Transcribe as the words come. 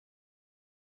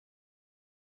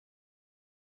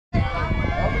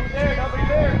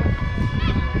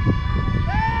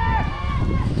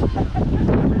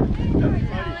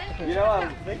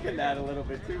thinking that a little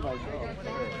bit too myself.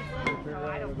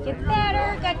 Get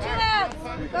better. Got 2 outs.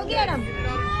 Go get them.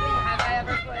 Have I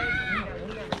ever played?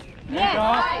 Yes.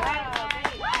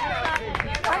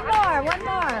 One more. One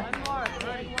more.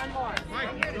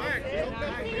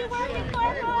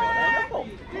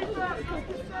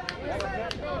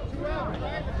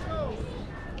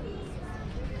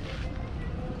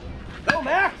 Go,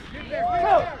 Max!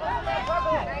 Go!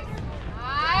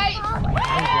 Nice!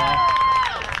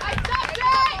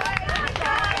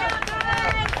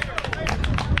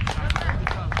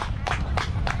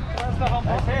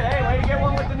 That's it. Hey, way to get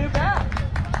one with the new bat.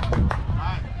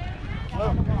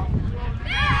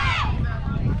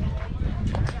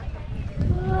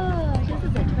 This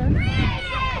is a turn.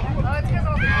 Oh, it's because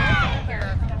I'll be here.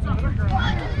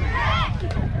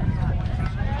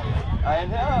 I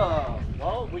know.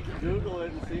 Well, we can Google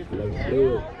it and see if we can.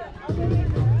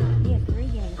 He has 3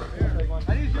 games.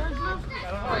 How do you use yours?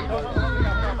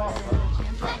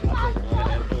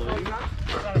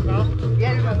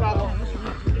 Yeah, there's no problem.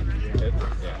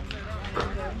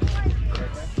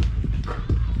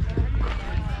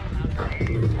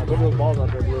 I put 2 balls out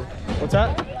there, Blue. What's that?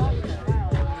 I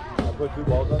put 2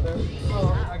 balls out there.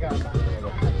 Oh, I got it.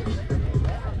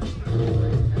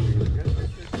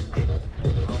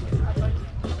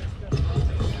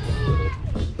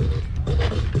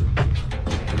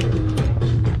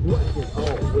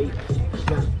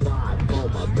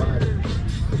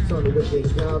 With the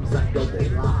gums, I go to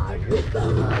live with the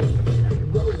honey.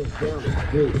 Rolling down the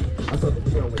street, I saw the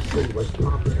film and she was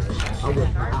pumping. I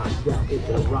went out down in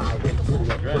the ride into the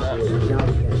fucking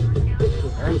junction.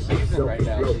 This is so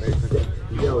real,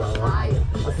 you're a liar.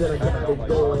 I said I got it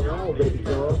going on, baby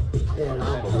girl, and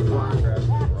I'm a liar.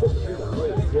 She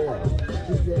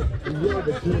said, you're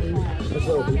the king, that's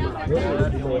all we want.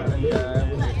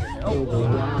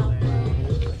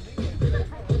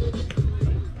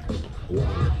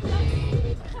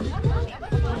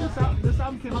 This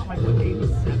album came out like what,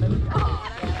 87?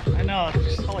 I know,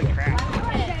 it's just holy crap.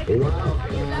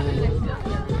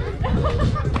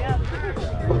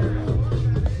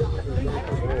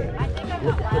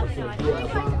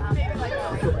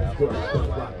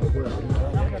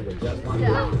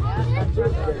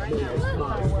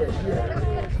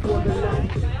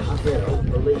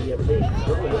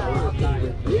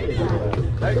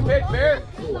 Nice pitch, Bear.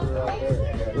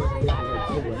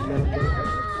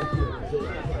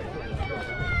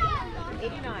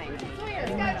 89.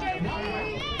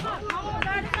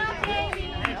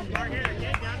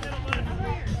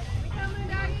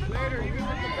 Slater, you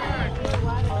with the bag.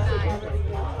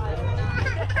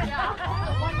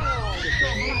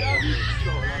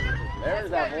 There's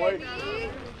that boy.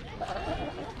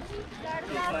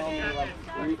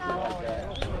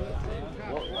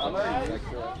 I'm already next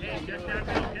to it.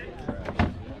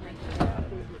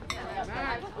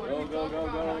 Go, go, go,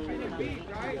 go.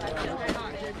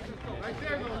 Right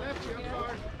there, go lefty, up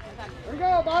hard. There we go,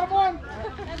 bottom one.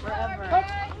 Forever.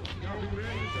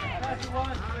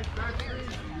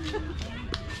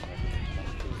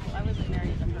 I wasn't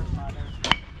married to her father.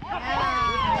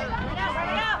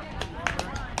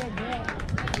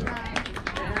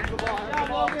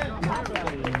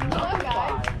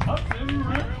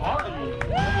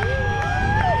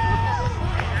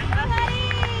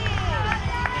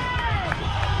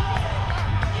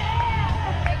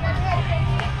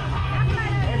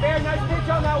 Hey, Bear, nice pitch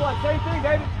on that one. Same thing,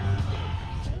 David.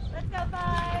 Let's go,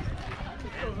 5.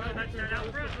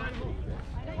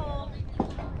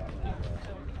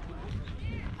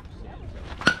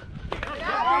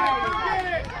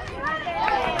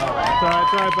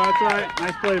 That's all right, bud. That's all right.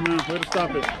 Nice play, man. Way to stop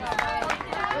it. Way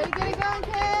to get it going,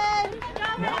 kid.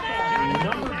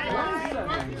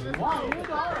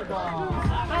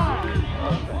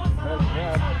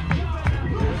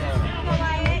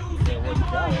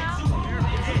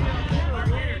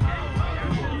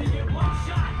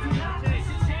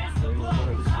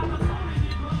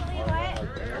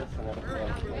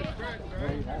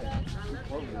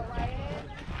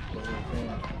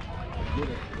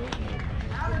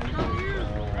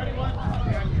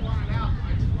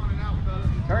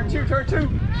 Turn 2, turn 2.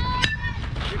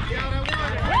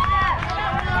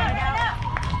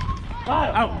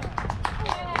 Out.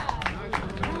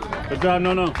 Good job,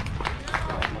 no.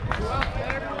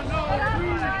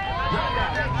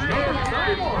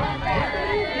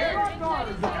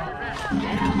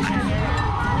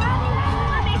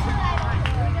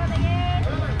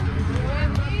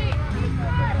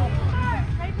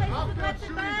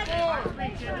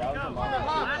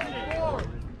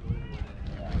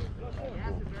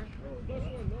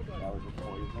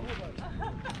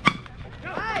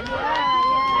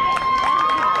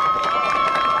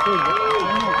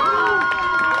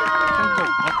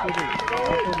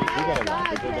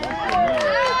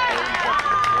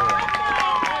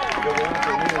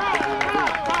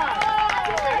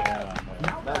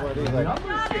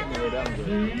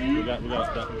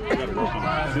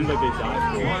 Seems like they died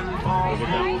for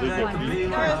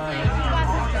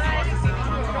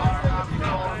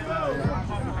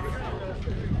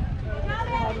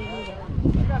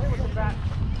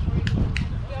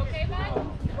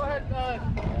Go ahead,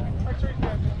 archery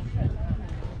catch.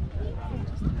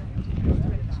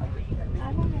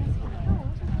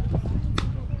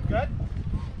 Good?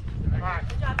 Alright.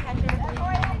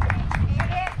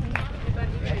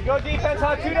 Go defense,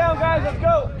 hot 2 down, guys. Let's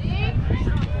go.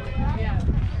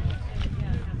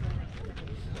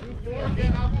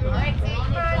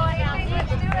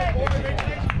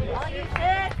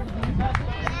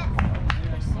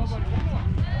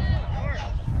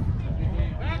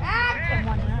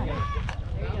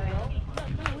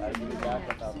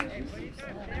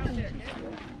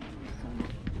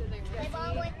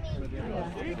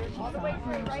 All the way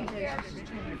through right here.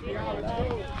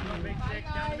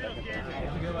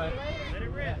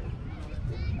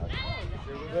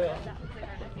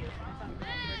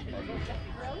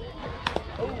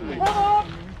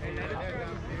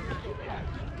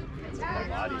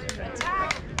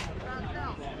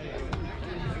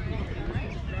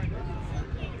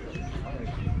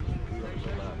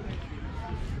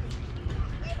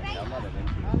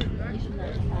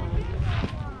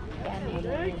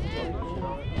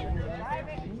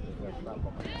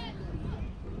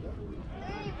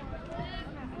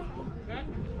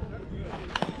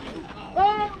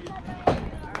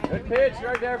 Good pitch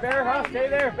right there, Bear. Huh? Stay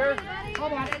there, Bear.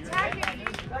 Hold on.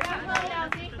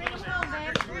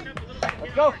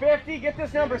 Let's go, 50. Get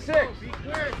this number 6.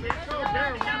 Let's go,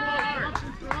 Bear.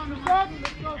 One more.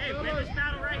 Let's go, fellas.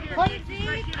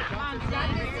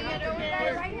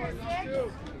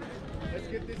 Let's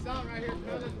get this out right here,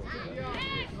 fellas. Let's get it out.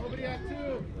 Nobody at 2.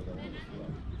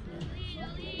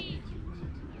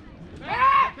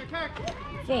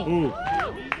 Ooh.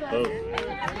 Oh.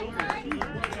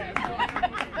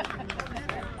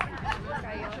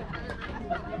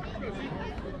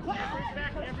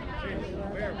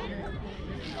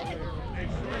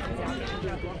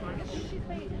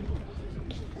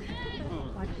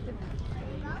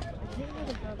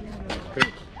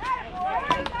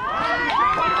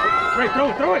 Right,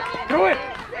 throw it! Throw it!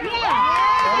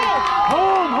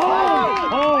 Home,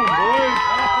 boys!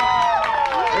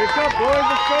 Wake up, boys,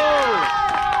 let's go!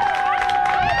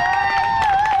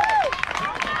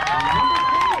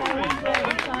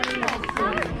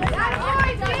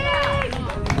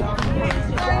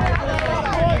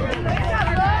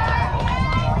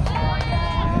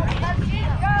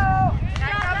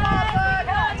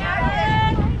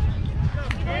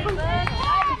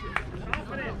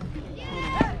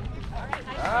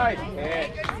 Nice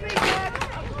pitch.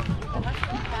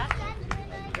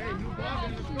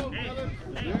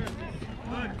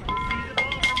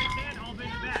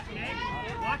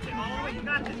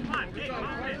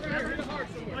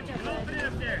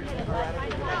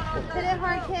 Hit it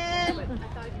hard, kid.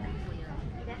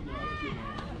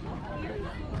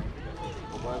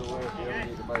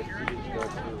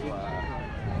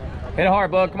 Hit it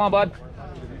hard, bud. Come on, bud.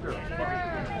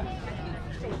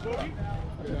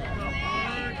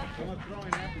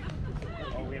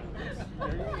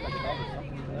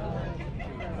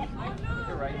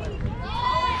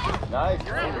 Nice.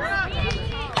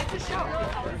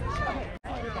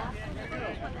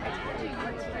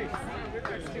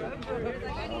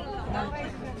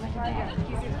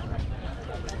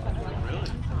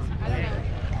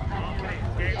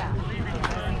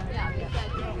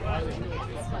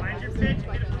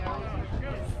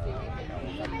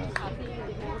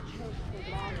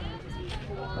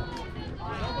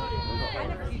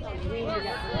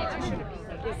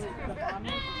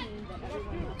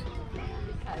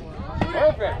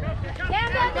 Perfect.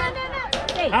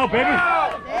 Out, baby!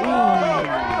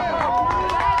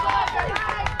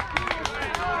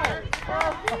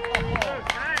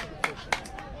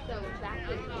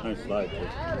 Nice slide.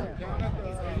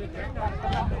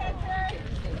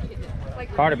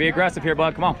 Carter, be aggressive here,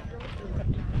 bud. Come on.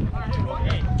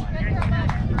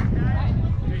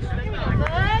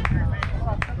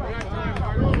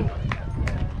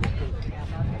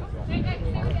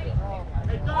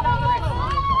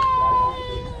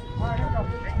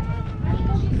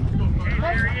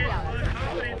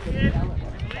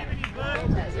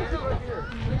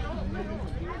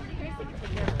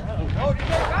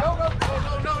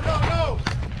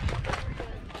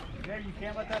 You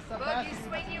can't let that stuff Look, you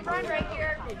swing, you run right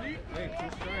here. Hey, 2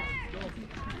 strikes.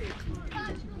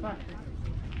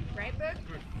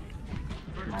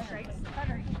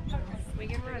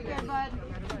 bud.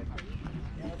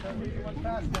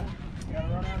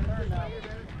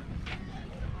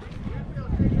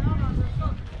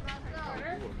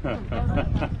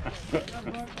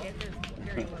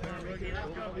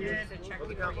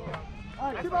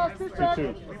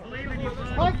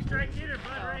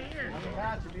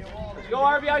 Let's go,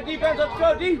 RBI defense. Let's go,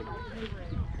 D.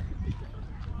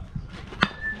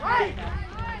 Hey,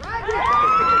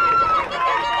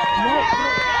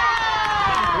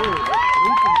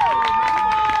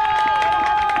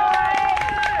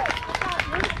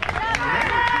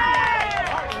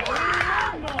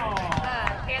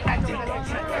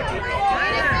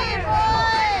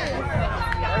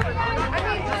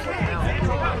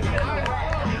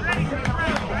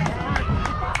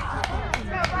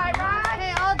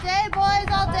 all day, boys,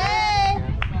 all day.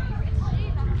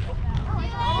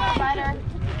 Fighter.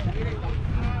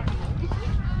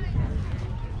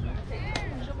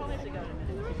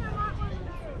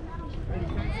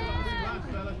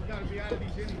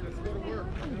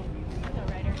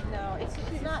 No, it's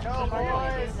not.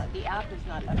 The app is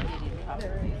not updated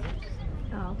properly.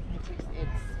 Oh.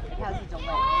 It has a delay.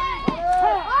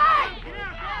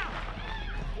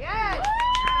 Yes.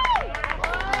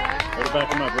 Put it back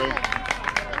in my break.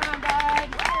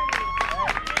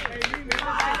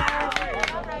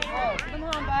 Come on, bud. Come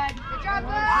on, bud. Good job,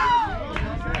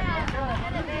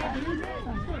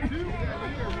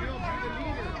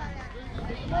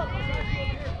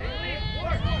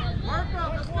 Marco,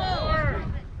 let's go.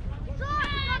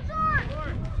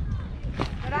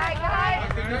 Good eye,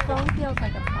 guys. Your phone feels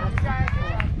like a plastic.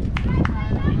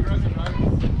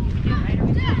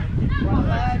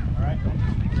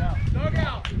 Dug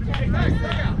out. Hey, guys, dug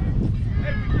out.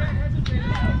 Hey, we can't hesitate.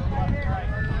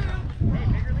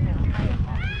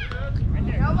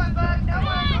 No one, bud. No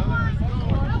one.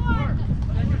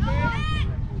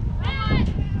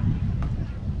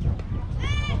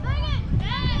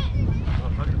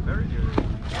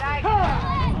 Good eye,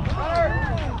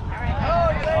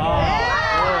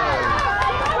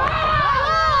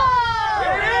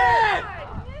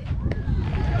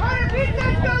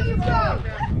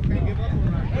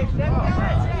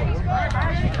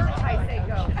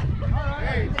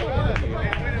 Hey, it's good.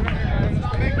 Let's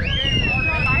not make the game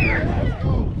harder. Let's go.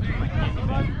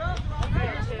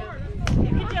 You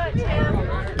can do it, Tim.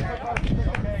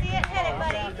 See it, hit it,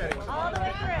 buddy. All the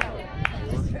way through.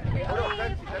 He's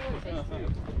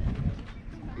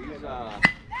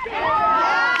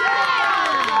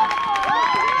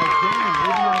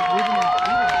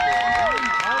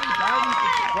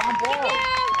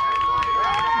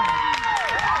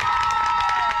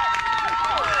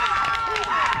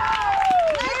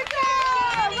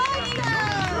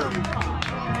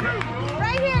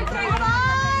right here, 3-5.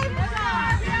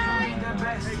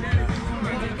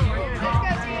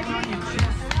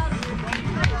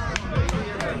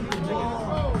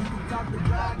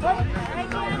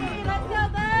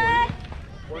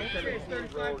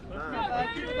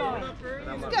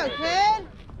 Let's go, kid.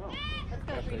 Let's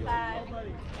go, 3-5.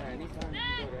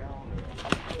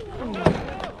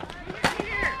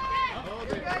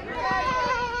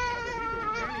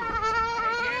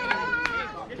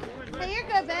 Hey, you're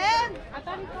good, babe.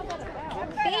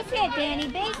 Base hit, Danny.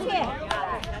 Base hit.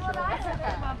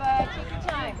 Come on, bud. Take your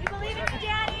time. We believe in you,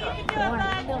 Daddy. You can do it,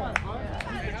 bud.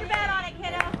 Put your bet on it,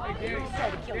 kiddo.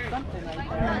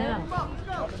 I know.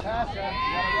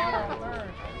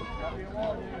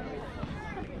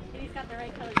 He's got the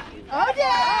right color shoes. Oh, yeah.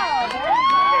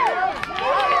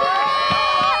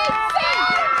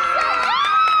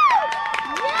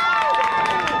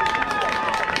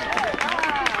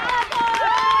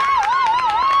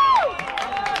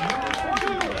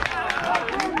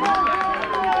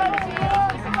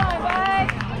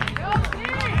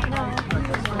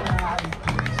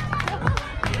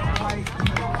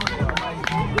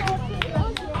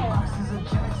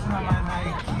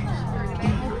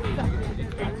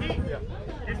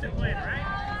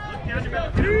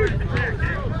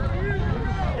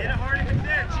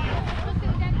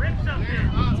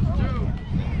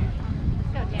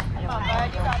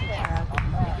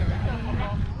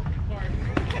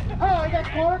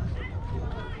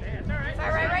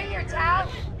 Right here, Tal.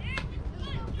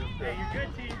 Hey, you're good,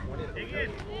 T. Dig in.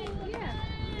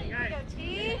 Yeah. Go, T.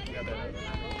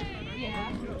 Yeah.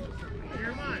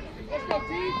 You're mine. Let's go,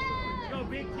 T. Go,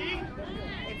 big T.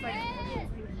 It's like...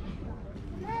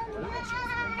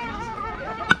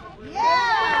 Yeah!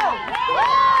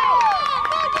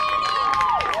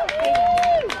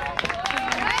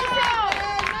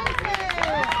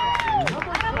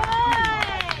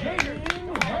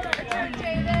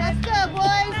 Let's go,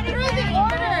 boys. Through the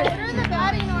order. Through the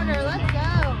batting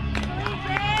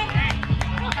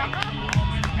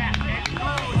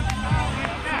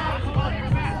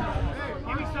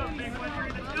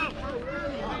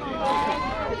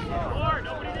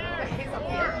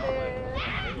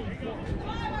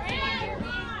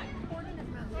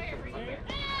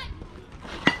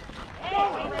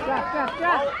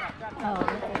drop. Oh,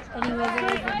 anyways, it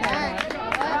was a bad.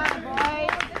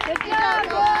 Good job,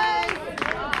 boys.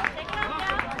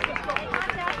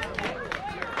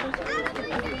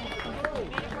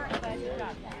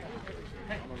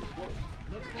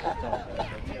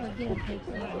 We'll get a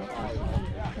picture of it,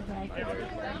 because I could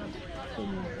give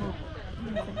me a hope.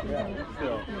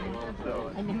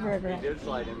 I never ever had Did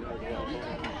slide in there as well.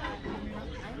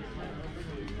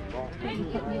 you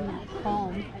put me in that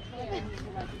calm.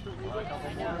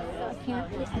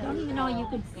 I don't even know you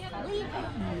could sleep at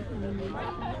night.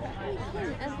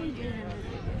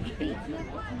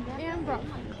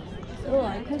 Oh,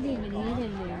 I couldn't even eat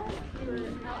in there.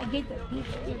 I get the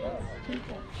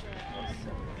people.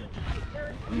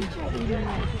 You try eating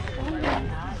that.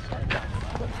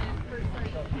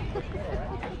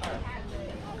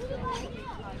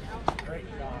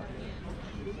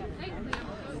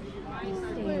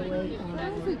 Stay awake on that.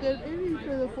 That's a good inning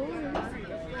for the boys.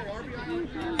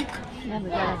 Yeah, we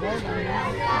got a vote on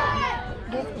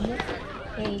that. In this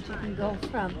age, you can go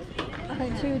from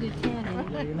 2 to 10.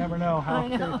 And You never know how I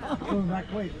know. they're going that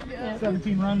quick. Yeah.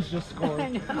 17 runs just scored. I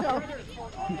know.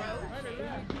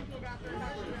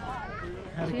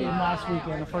 Had a game last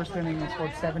weekend. The first inning they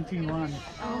scored 17 runs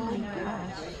Oh my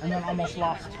gosh. and then almost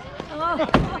lost. Oh,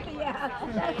 yeah,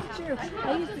 that's true.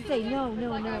 I used to say, no.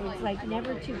 It's like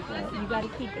never too full. You got to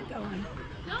keep it going.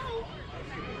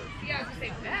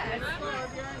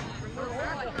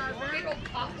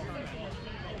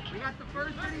 We got the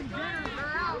first inning jitters.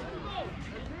 They're out.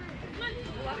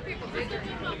 A lot of people did their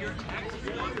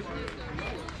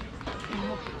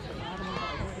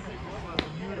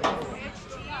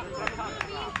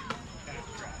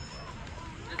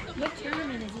What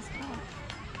tournament is this called?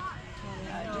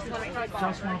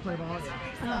 Just want to play ball.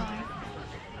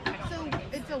 So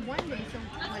it's a one-day, so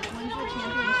like when's the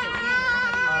championship game?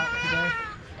 Or how Today,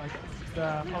 like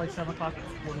probably 7 o'clock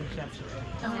for the championship.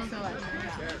 do you so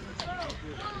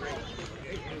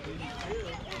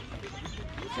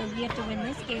So you have to win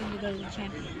this game to go to the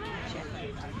championship.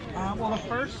 Well, the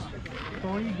first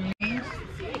 3 games,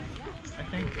 I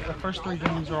think the first 3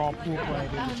 games are all pool play.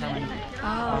 They determine.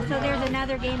 Oh, so there's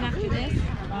another game after this?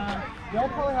 They'll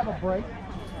probably have a break.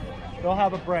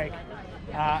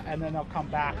 And then they'll come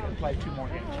back and play 2 more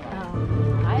games.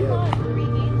 I thought 3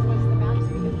 games was the max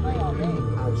we could play all day.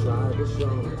 I tried to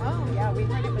show. Oh, yeah, we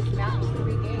heard it was max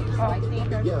 3 games, so I think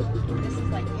this is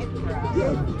like it for us.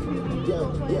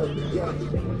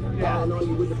 Yeah. On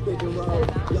you with the pick and roll.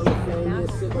 Yo, saying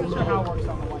this shit I'm not sure how it works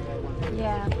on the 1 day one.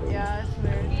 Yeah. Yeah, that's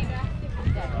weird.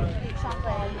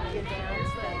 Chocolate, you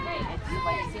advance, then it's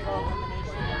like single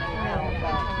elimination, and then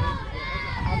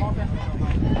I'm all done.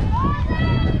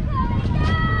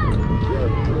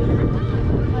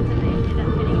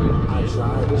 I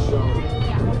tried to show.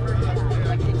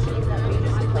 like the teams that we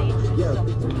just played should still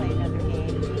play another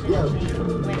game.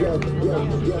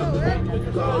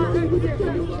 Go on you with the pick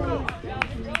and roll.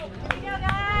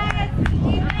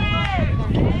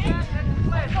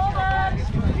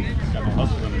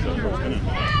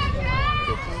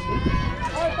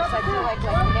 So I feel like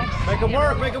next Make them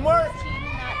work, make them work. team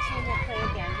and that team will play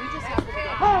again. We just have to get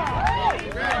so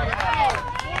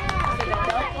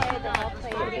then they'll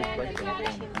play again, and the other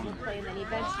teams will play, and then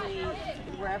eventually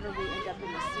wherever we end up in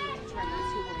the seed determines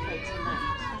who will play tonight.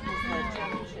 Because the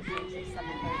championship games at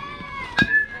 7:30.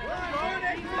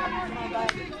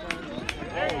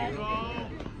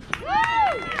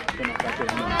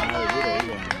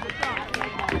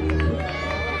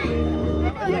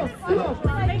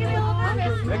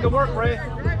 Make them work, Ray.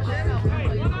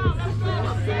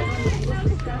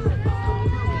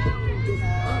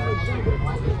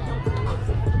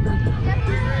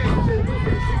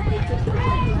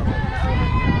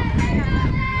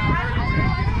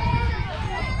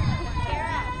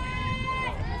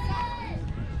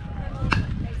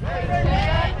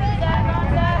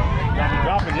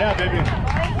 Dropping, yeah, baby.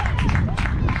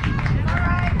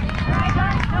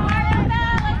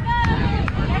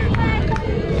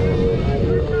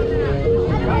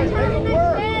 Guys, make them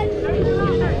work.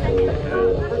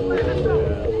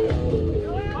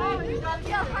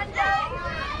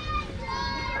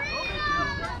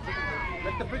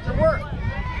 Make the pitcher work.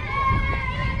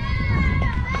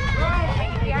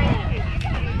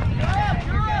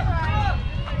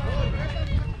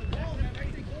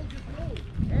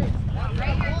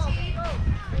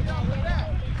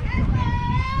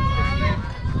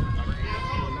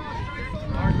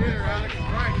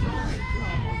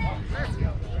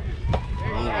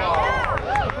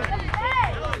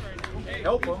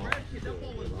 Help him.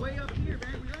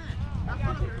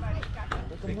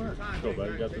 Go,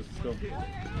 buddy. You got this. Let's go.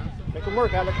 Make him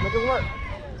work, Alex. Make him work.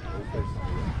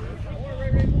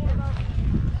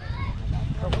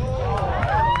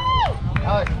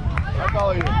 Alex, I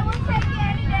follow you.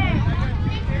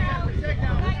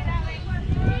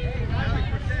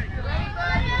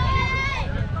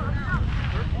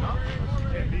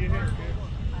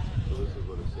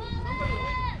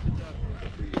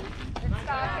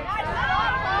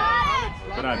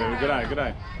 Good eye, baby. Good eye. Good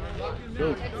eye. Go.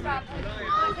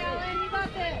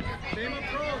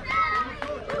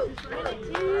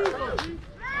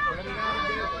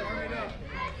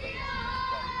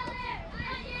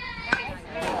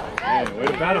 Hey, way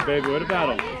to battle, baby. Way to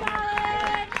battle.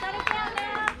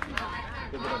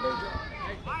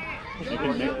 Making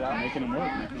him work. Making him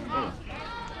work.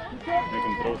 Make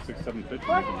him throw 6, 7 pitches.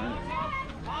 Make him earn it.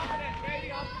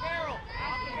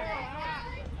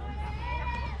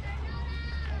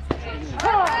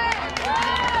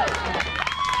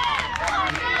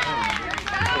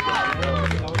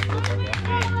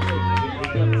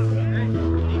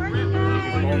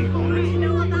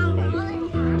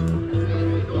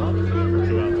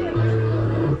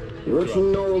 What you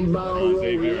know about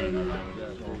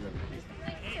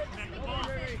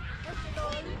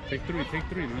Take three,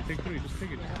 man. Take three. Just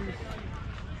take it. Just take it.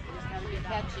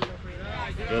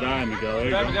 Good eye, Miguel. There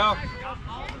you go. Miguel.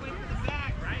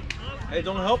 Hey,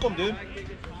 don't help him, dude.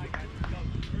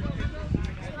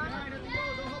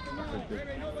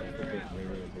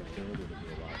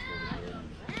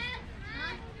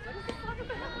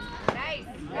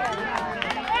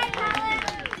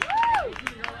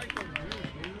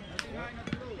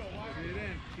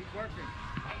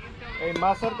 Hey,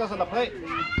 más cerca a la plate.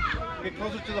 Get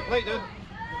closer to the plate, dude.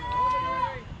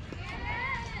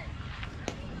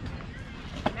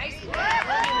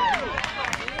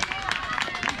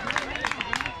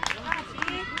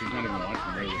 He's not even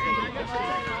watching right.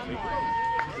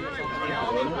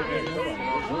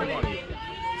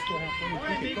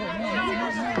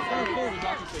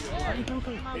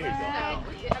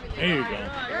 There you go.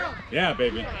 Yeah,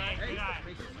 baby.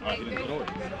 Oh, he didn't throw it.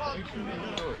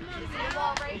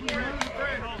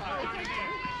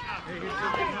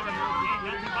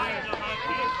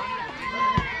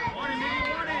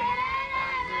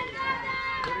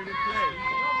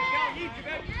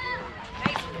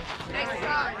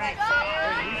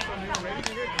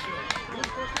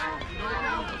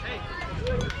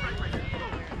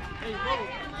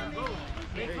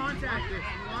 Make contact if you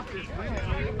want this.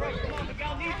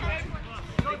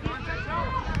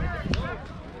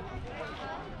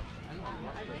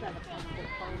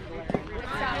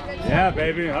 Yeah,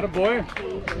 baby. Atta boy. That's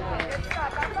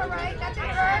all right. Nothing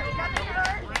hurt. Nothing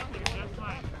hurt.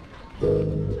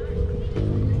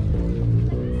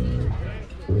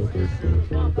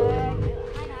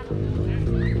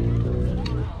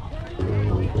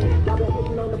 I've been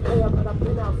hitting on the player, but I've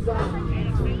been outside.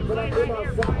 But I've been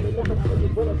outside and never took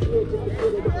it. When I'm here just to get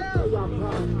it, it was playoff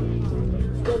time.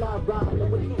 Still out riding,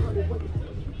 and when you come away.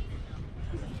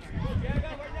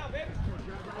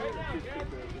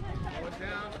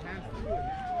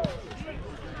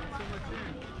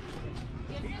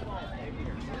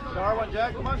 Star one,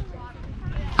 Jack. Come on.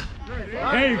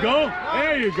 There you go.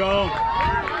 There you go.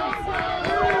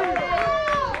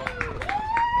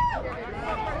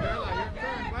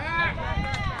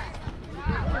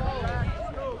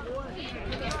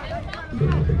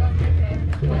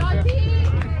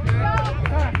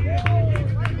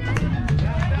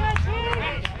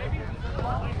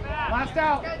 Last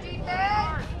out. Go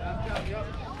defense.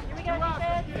 Here we go,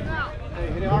 defense. Hey,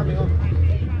 hit it hard, Miguel.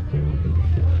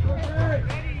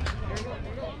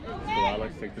 So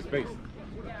Alex, take the space.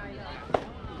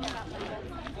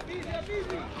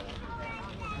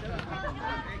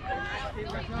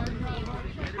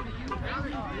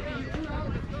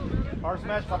 Hard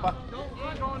smash, Papa.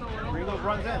 Bring those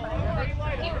runs in.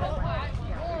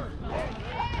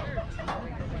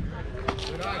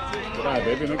 Good eye,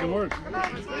 baby. Make him work. Come on,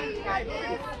 T. You got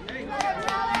this.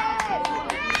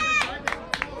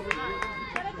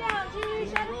 Shut it down, T.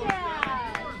 Shut it down.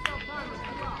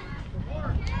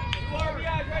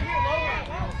 RBI right here, Logan.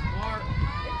 Smart.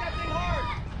 Hit that thing hard.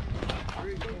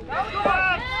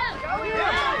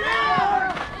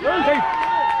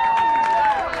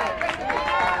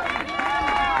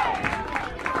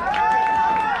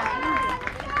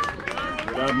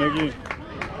 Good job, Mickey.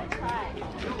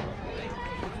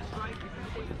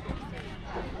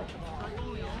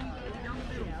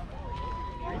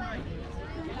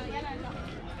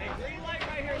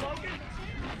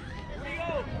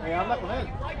 Hey, habla con él.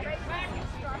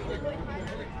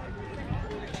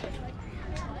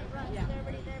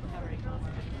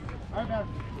 All right, man.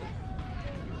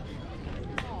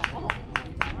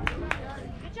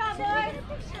 Good job, boys.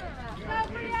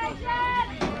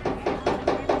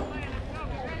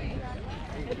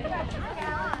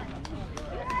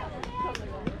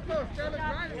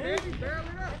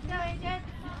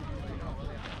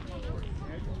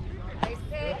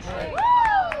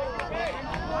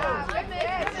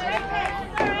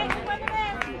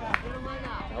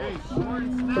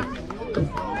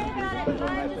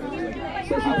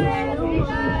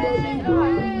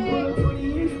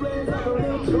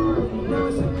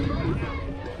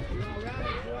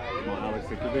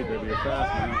 Hey, baby, you're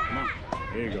fast, man. Come on.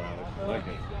 There you go, Alex. I like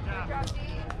it.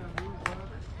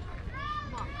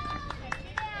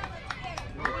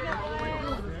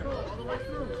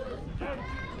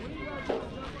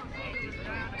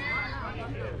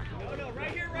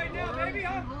 Right here, right now, baby,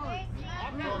 huh?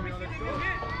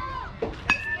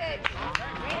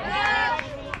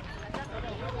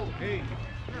 Hey,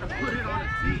 put it on a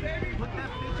tee. Put that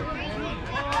bitch on a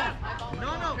tee. No.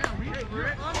 Hey,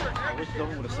 we're under. I wish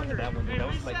Donovan would have sung that one. That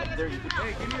was like up there. You could,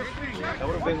 Hey, give me a swing. that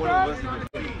would have been one of the best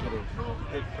that you could have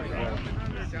hit pretty well.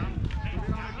 Yes.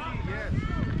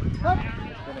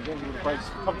 Then again, you would have probably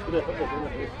just come to the hook.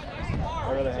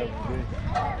 I'd rather have him do.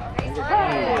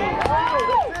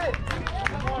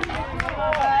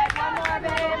 One more,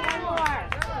 babe. One more.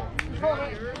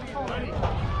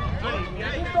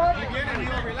 Again, and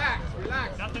you'll relax.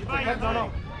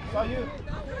 No. It's all you.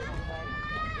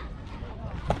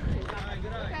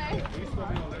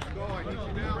 Let's go. I need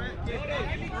you now.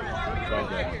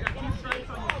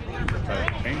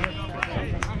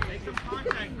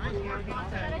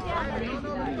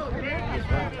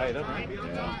 Tied up, right? Go,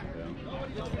 no.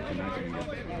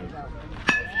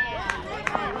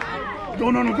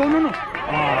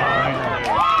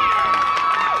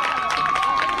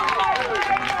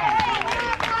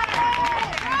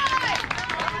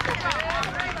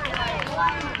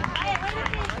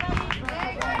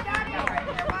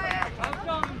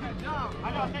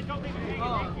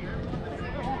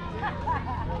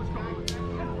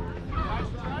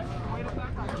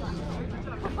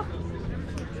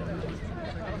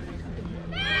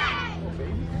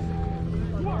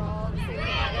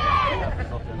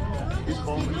 He's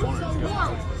falling in the corner.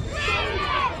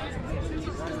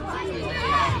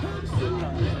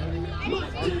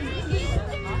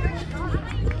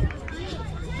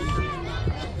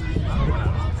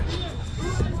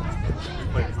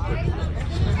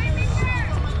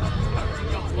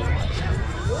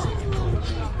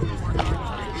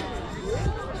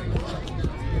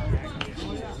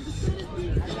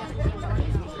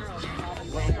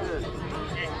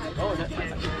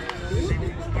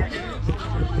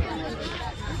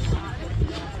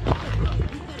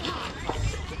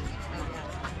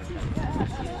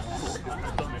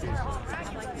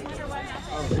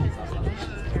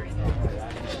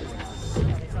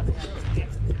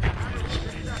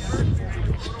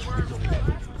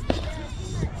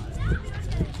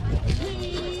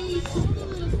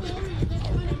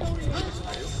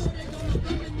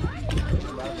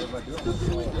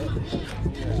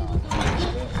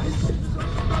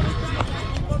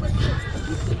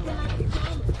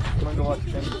 I'm going to watch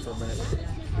tennis for a minute.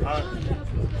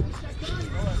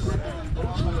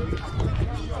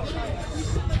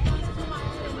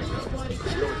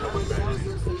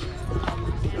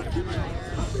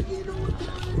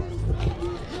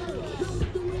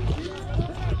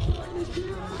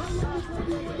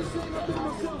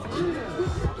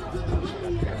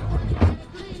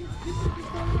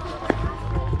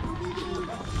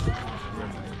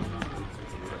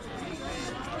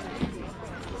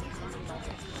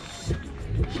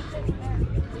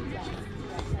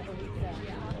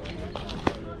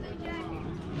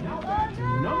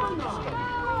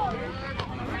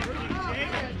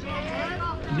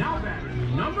 Now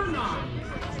batting number 9,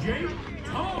 Jake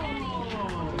Tall.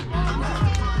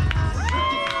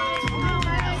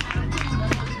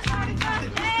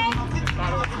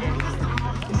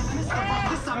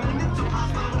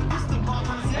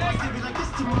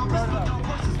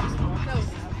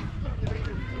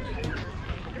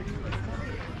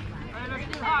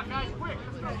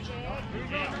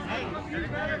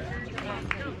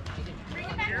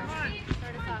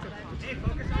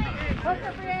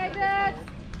 Poker free exits.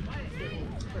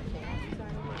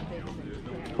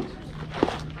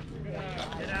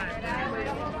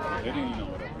 They didn't even know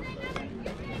what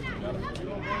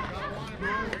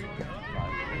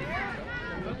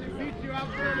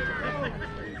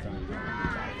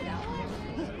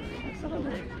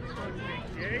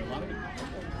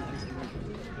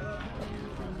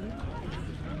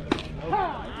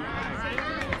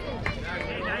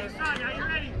Now you're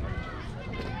ready.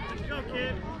 Let's go,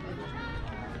 kid.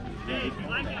 Hey, if you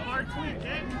like it, hard tweak,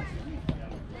 okay?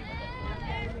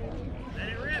 Let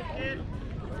it rip, kid.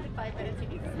 5 minutes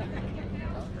ago.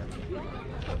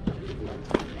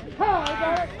 Oh, I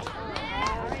got it.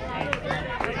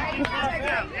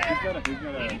 he's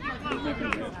making a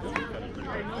hit.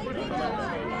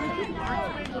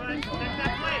 Take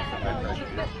that place.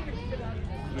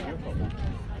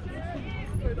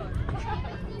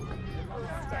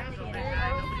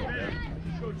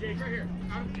 Go, Jake, right here.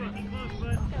 Out in front. Close,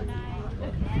 bud.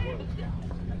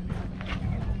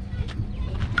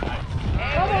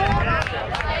 Come on.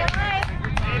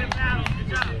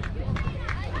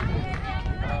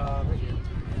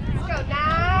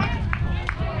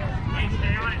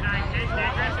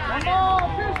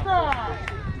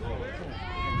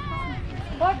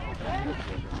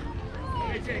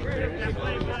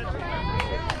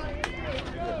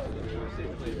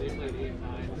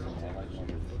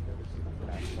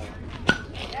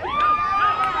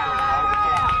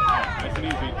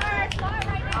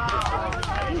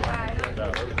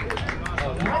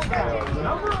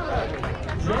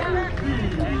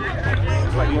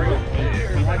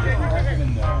 You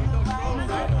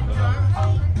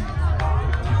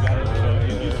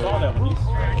saw that one.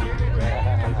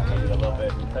 A little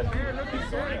bit.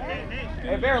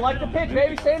 Hey, Bear, like the pitch,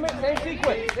 baby. Same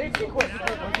sequence. Same sequence.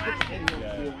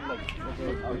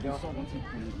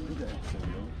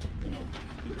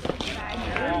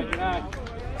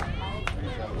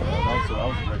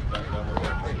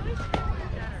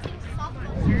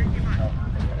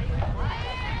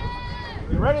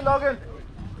 You ready, Logan?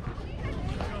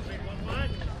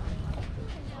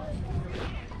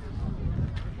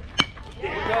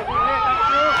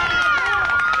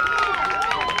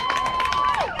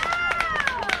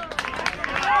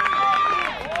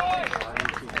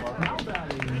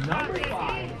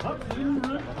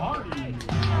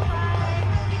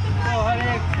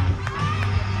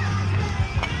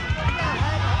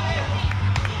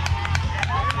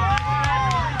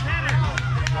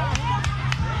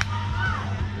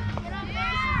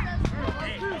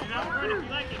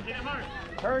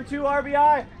 Turn 2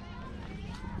 RBI.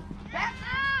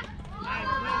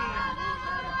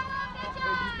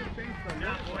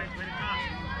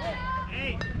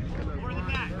 Hey, more than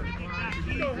that.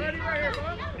 Go, ready right here,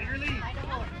 bud. Bigger lead.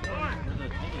 More.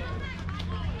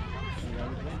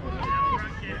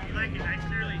 You like it nice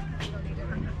and early.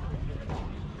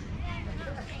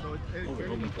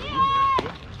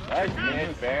 Nice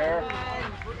man, Bear.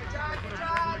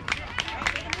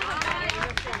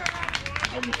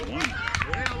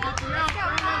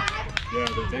 Yeah,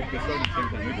 they started the same time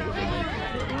we did.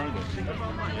 Where are they?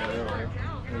 Yeah, they're right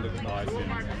here. No, I see them.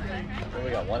 We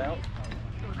got 1 out.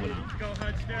 Go,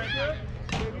 Hutch, Dad.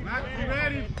 Max, you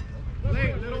ready?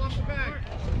 Late, little off the back.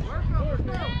 Work up.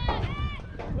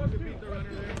 Look at beat the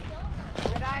runner there.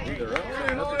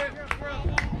 Hold it.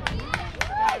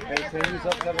 Hey, 10 U's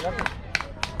up 7-0.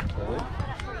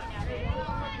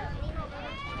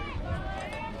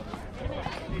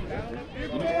 You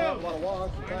know what?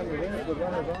 Walk, the time you're in, the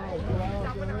runner's on, 2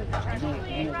 outs,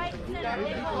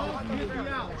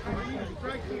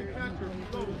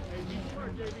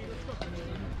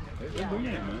 They're doing it,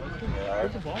 man.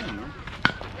 Put the ball in, man.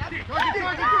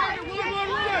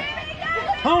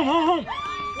 Home, home, home.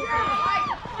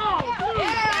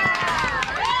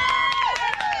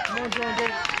 Come on, John, go.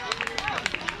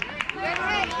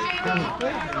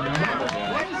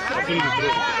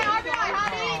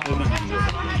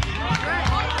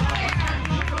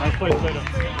 Nice play, Slater.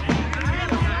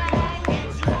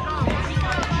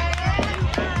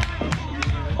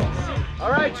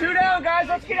 All right, 2 down, guys.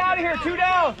 Let's get out of here. 2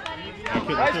 down.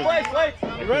 Nice play, Slate.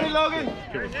 You ready, Logan?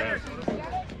 Kid was fast.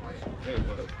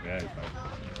 Yeah, he's fast.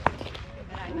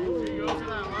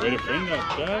 Way to frame that,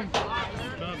 Jag.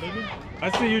 Good job, baby. I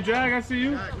see you, Jag. I see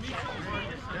you.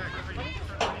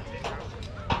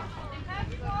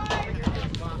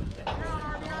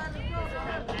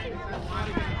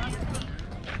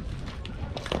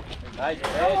 Nice pitch.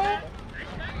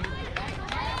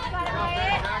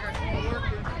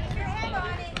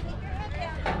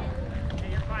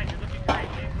 You're fine. You're looking great.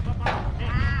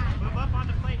 Move up on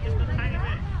the plate just a tiny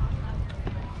bit.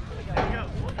 There you go.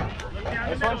 Look down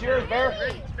This the one's yours, Bear.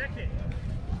 Ready, expect it.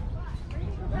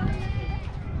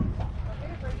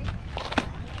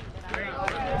 There you go.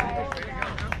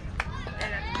 Hey,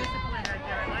 that's discipline right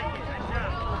there. I like it. Nice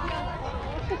job.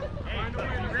 Hey, be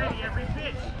ready every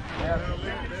pitch.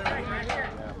 Strike right here.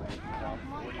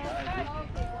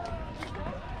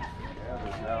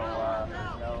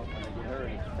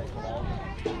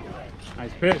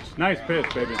 Nice pitch. Nice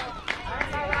pitch, baby.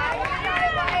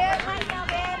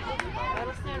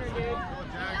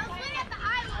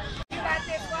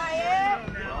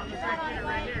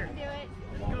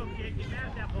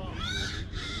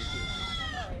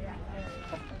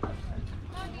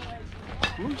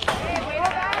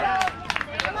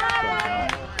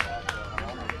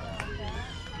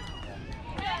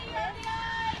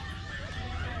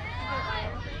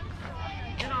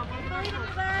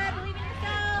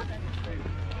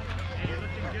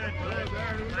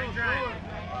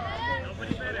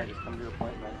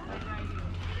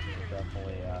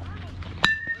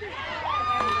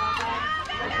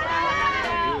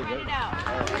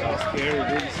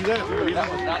 That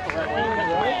was not the right way to catch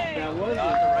the ball. That was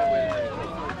not the right way to catch the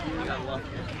ball. You got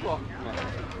lucky.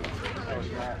 That was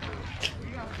not.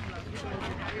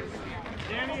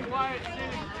 Danny Wyatt,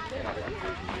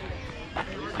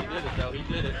 He did it, though.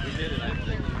 He did it. He did it. I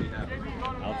think he did.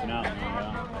 Out and out, man.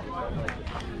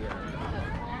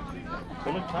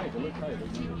 They look tight. They look tight.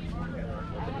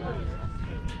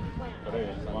 But hey,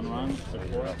 it's 1 run,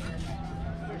 6-4.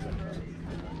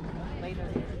 Later.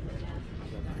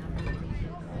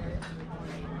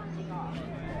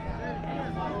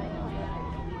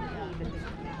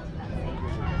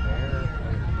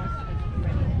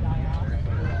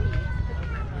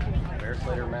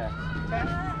 10?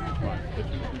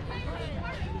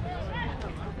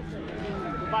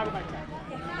 5 by 10.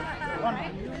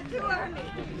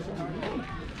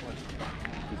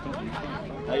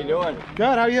 How you doing? Good,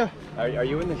 how are you? Are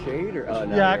you in the shade or? Oh,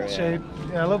 no, Yeah, I you're, can shade.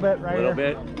 Yeah, a little bit right A little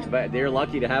here. bit, but they're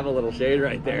lucky to have a little shade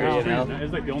right there, you know?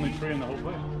 It's like the only tree in the whole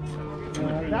place.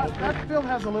 That field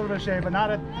has a little bit of shade, but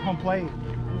not at home plate.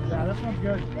 Yeah, this one's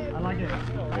good. I like it.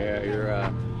 Yeah, you're,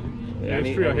 Yeah,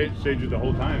 this tree I hate shade you the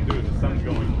whole time, dude. The sun's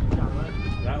going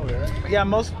that way, right? Yeah,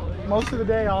 most of the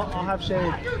day I'll have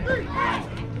shade.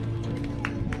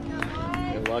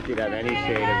 You're lucky to have any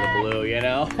shade of the blue, you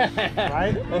know?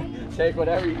 Right? Take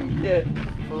whatever you can get.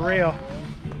 For real.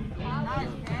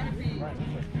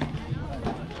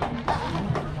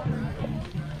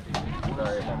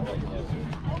 Sorry.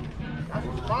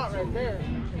 Spot right there.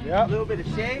 Yep. A little bit of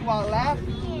shade while it lasts.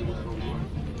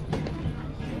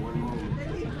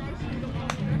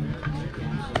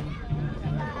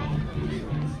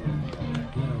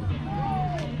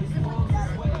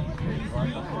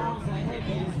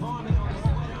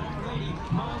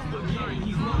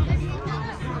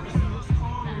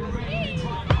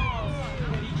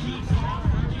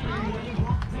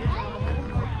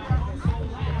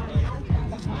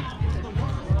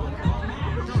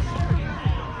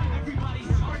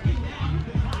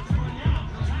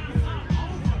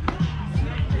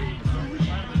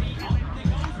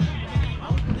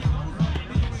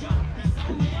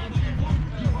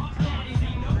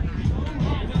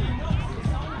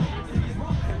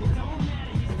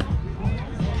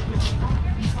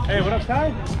 Hey, what up,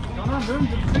 Ty? What's going on, dude?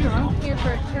 Good to see you, man. Here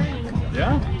for a turn.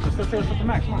 Yeah? Let's go with the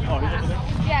Max. Come on. Oh, he's over there.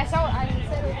 Yeah, I saw it. I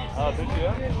said it. Oh, did you?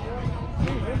 Yeah?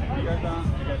 You guys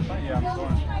playing? Yeah, I'm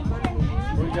scoring.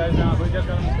 What do you guys got on the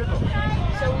schedule?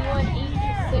 So we won 8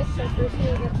 to 6. Our first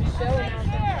game at the show. And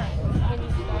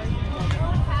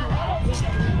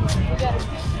we got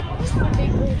a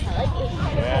big group. I like it.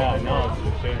 Yeah, I know. It's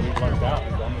a shade we lucked out.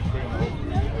 It's the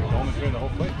only tree in the whole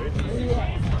place, basically.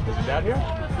 Yeah. Is your dad here?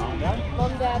 Mom, dad?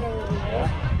 Mom, dad, or Yeah.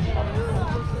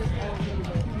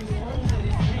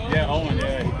 Yeah, Owen,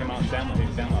 yeah, he came out and stand for us.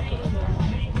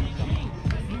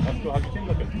 That's cool. How's your team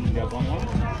looking? You guys won one?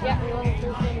 yeah, we won the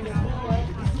first game and the first round.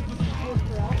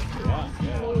 Yeah, And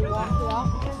then we walked it off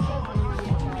against us and we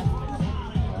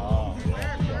Oh,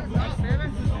 yeah. And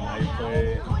now you play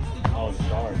all the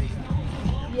stars.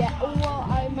 yeah, well,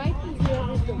 I might be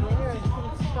whoever's the winner of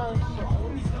some star show.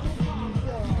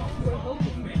 So, we're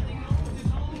hoping.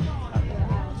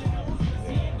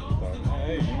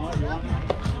 Hey, you want to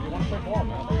play ball, man.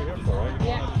 That's what you're here for, right?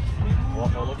 Yeah.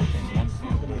 Walk all over things. You want to see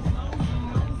them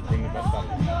bring the best out of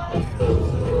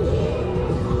you.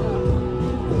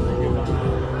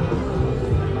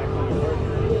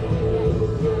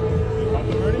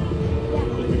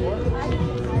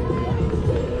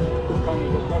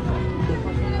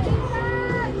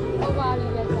 Oh, wow, you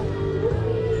guys got it.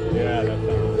 Yeah, that's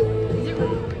Is it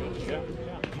really? yeah.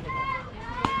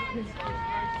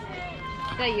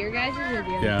 Is that your guys' or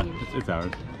the other Yeah, team's? it's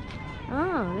ours.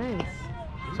 Oh, nice.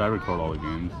 So I record all the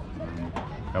games.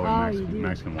 That way Oh, Max, you do.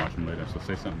 Max can watch them later. So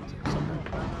say something.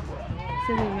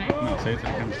 Something, Max? No, say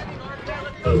something.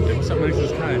 Hey, what's up, Max?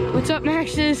 This is Kai. What's up,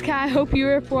 Max? This is Kai. Hope you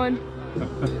rip one.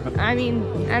 I mean,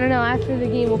 I don't know. After the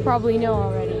game, we'll probably know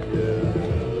already.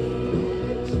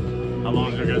 How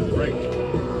long is your guys' break? 3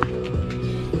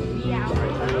 hours. We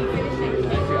finished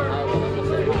at 10.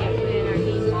 And our game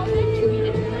is 2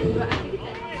 minutes. But I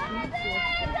think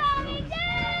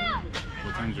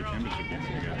What time's your championship game?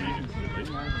 You guys make it? Is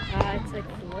it late? it's like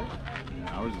 4.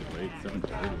 Ours is late,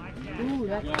 7:30. Ooh,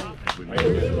 that's late. We make it.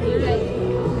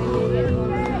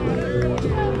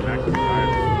 Max is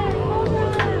tired.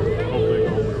 Hopefully go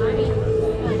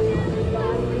home.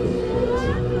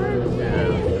 Yeah.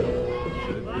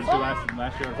 This is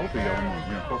last year. Hopefully you got one more. I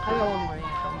got one more, yeah.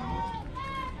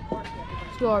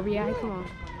 Let's go, RBI. Come on.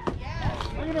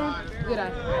 Good eye.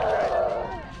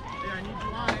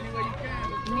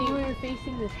 Me, we were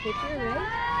facing this pitcher,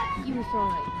 right? He was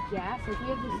throwing like gas. Like we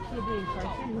had this kid named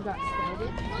Carson who got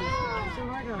started because he was so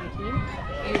hard on our team.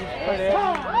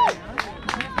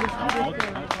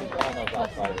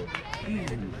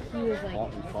 And he was like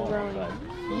throwing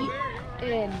heat.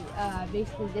 And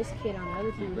basically this kid on the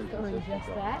other team was throwing just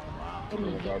that. And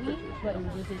he hit me, but it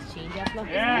was with his changeup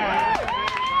lucky.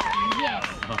 Yes,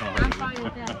 I'm fine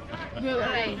with that. But what I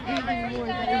hate even more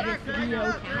is that he gets the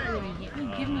 3-0 count when he hit me.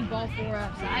 Give me ball 4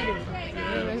 outside or something.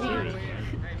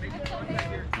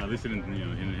 At least he didn't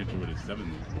hit you with his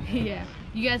 7. Yeah.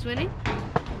 You guys winning?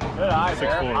 Good eye,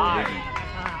 6-4.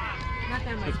 Not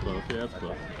that much. That's close. Yeah, that's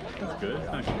close. That's good.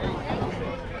 That's nice.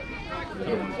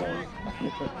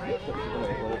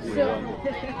 So,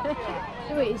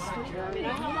 wait, is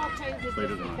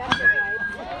Slater's on.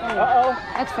 Uh-oh.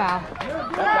 that's foul.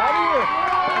 That's out of here.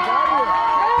 That's out of here.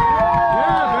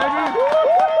 Yeah, baby.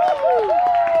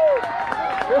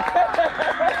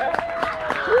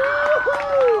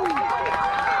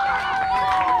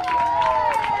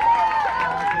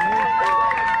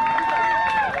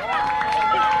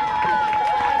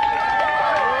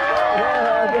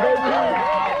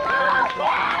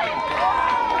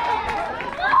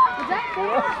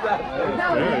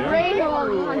 That was great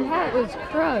on that was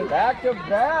crud. Back to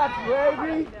back,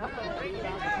 baby.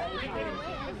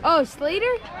 Oh,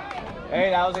 Slater? Hey,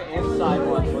 that was an inside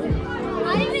one.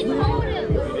 I even told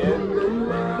him. You did?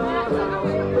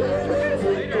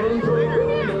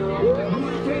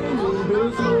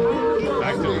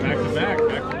 Back to back.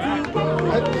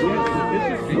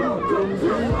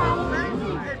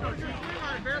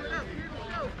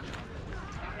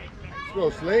 Let's go,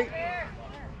 Slate.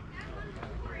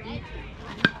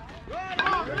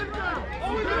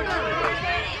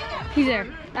 He's there.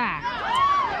 Ah.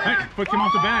 Hey, foot came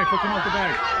off the bag.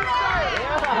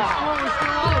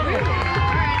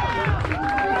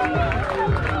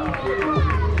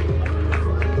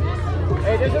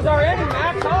 Hey, this is our ending,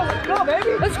 Max. Home. Let's go,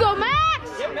 baby. Let's go, Max!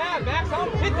 Get mad, Max. Home.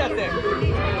 Hit that thing.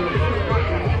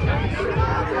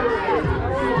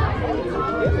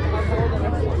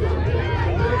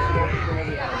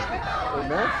 Hey,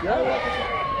 Max, yeah.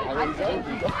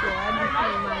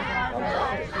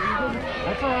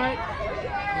 That's all right.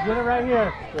 You get it right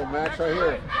here. Go, Max, right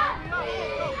here.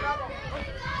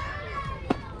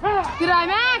 Good eye,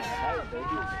 Max!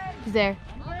 He's there.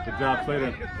 Good job,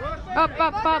 Slater. Up.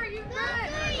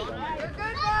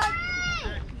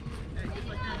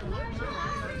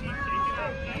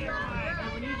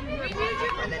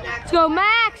 Let's go,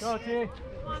 Max! Go, T.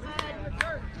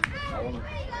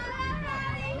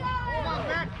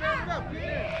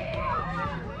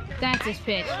 That's his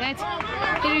pitch. That's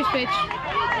hitter's pitch.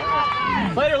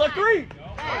 Slater, look three.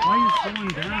 Why are you slowing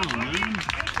down, man?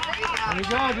 There you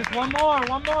go. Just one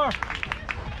more.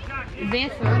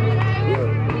 Advance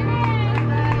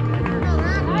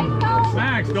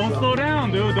Max, don't slow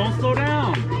down, dude. Don't slow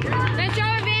down. Nice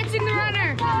job advancing the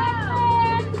runner.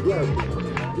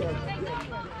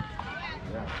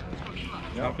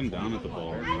 Chopping down at the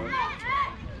ball.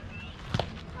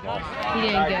 He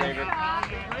didn't go.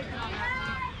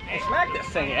 Hey, smack this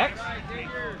thing, X.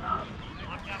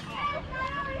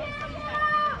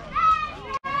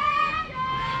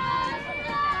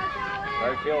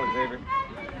 Right field, Xavier.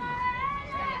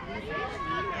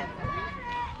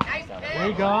 There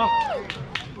you go.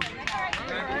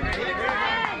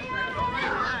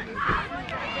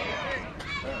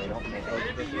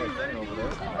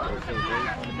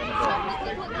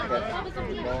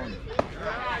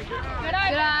 Good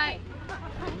eye.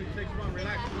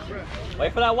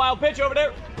 Wait for that wild pitch over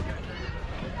there.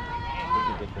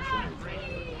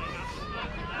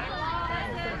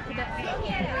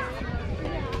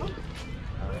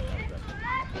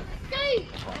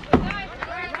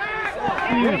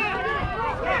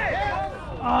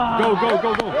 Go.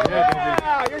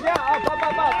 Yeah, you're down. Up.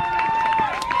 One more.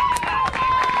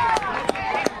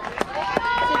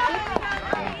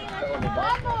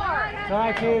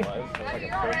 Sorry, Keith.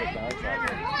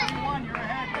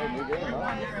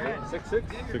 6-6.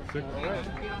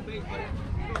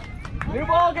 New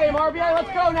ball game, RBI. Let's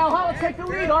go now. Huh? Let's take the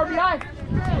lead, RBI.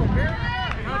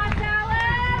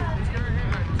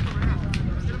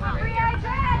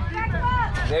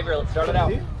 Xavier, let's start it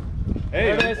out.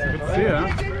 Hey, good to see you, huh?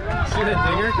 See that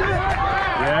digger?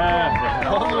 Yeah.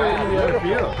 All the way to the other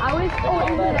field. I was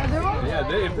in the other one.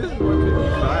 Yeah, if this is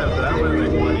 155, that was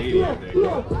like 180, I think.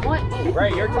 What?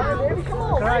 Right, your turn, baby. Come on.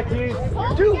 All right, Keith.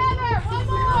 Two.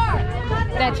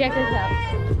 Dad, check this out.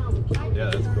 Yeah,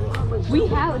 that's cool. We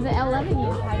have the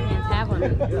 11U hands have one.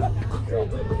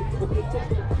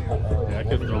 Yeah, I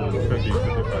kept throwing 50,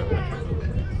 55 pitches.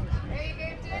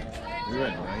 We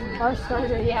went 90. Our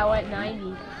starter, went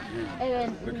 90. And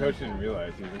then The coach didn't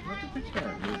realize. He was like, what's the pitch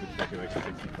count? He was expecting like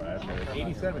 65. Like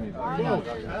 87, he's like, no.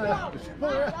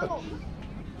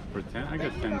 For 10, I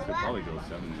guess 10 could probably go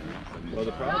 70. Well,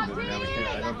 the problem is now we can't,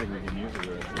 I don't think we can use it.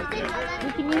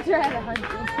 we can use her at 100,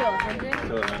 until 100.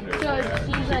 Still 100. So yeah.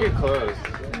 she's She like get close.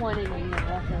 1 inning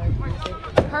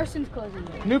after. Carson's closing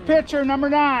it. New pitcher, number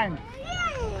 9.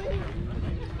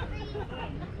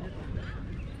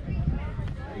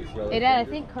 Hey, Dad, I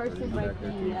think Carson might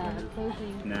be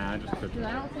closing. Nah, I just took Because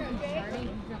I don't think he's starting.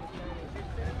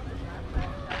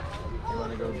 You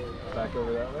want to go back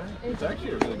over that way? It's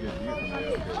actually a really good view from the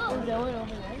outfield. He's going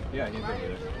over there. Yeah, he's over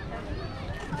there.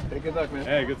 Hey, good luck, man.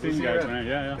 Hey, good seeing you guys, man.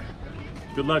 Yeah, yeah.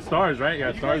 Good luck, Stars, right? You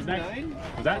got Stars next?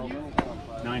 Was that?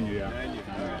 9 you, yeah.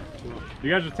 Alright. You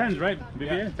guys are 10s, right?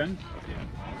 BBA, 10?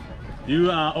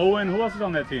 You, Owen, who else is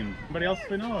on that team? Anybody else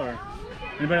we know, or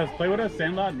anybody else play with us?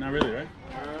 Sandlot? Not really, right?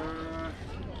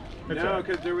 No,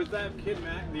 because there was that kid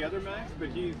Max, the other Max, but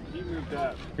he moved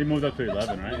up. He moved up to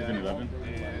 11, right? He's in 11.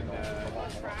 And,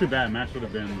 too bad. Max would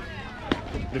have been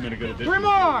a good addition. 3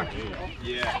 more!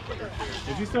 yeah.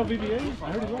 Is he still VBA?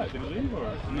 I heard he left. Did he leave, or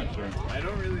I'm not sure. I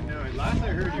don't really know. Last I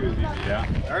heard he was VBA.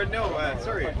 Yeah. Or no,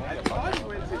 sorry. I thought he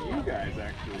went to you guys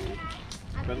actually.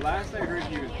 But last I heard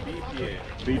he was BPA.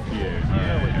 BPA.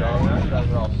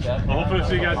 Alright. Well, hopefully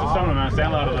see you guys this summer, man.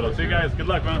 Sandlot a little. See you guys. Good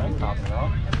luck, man.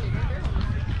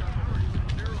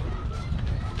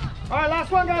 All right,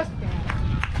 last one, guys.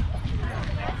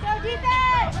 Let's go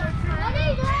defense!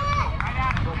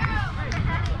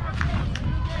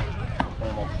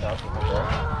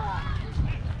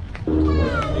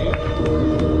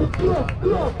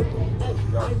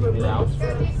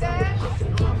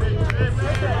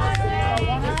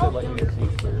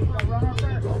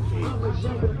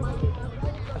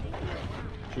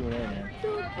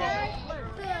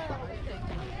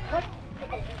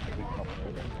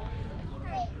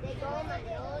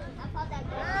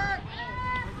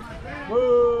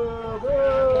 Boo!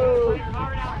 Boo!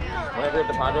 Whenever at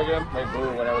the Padre game, they boo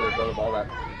whenever they throw the ball back.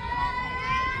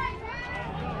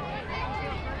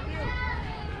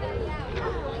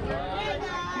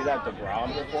 See that DeGrom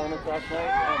performance last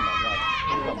night? Oh my god.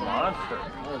 He's a monster.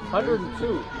 102.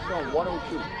 He's going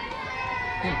 102.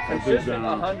 Consistent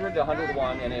 100 to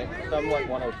 101 and it somewhat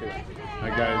 102.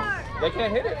 That guy's. They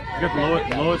can't hit it. He got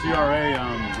the lowest ERA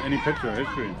any pitcher in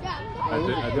history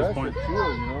at this point. Too, you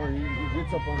know, he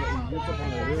gets up on the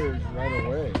hitters right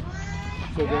away.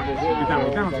 So then the hitter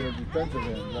goes on the defensive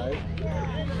end, right?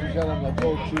 He's got him like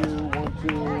 0-2, 1-2,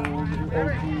 0-2,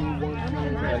 1-2.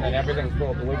 And then everything's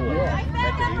full of the wiggle. Yeah.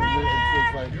 Make it easy.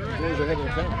 It's like he's ahead of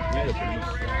the time.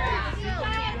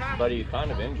 But he's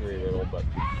kind of injury riddled, but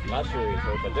last year he's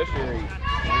hurt, but this year he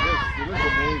looks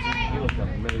amazing. He looks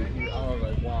amazing. I was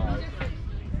like, wow.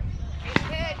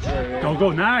 Don't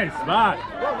go, nice spot.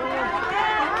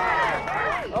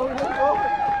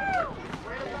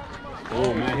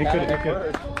 Oh man, he could.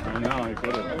 I know, he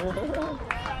could have.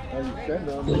 You send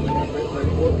them.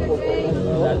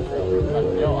 That's true. But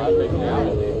yo, I think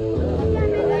reality.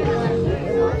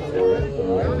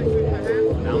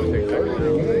 Now we take second.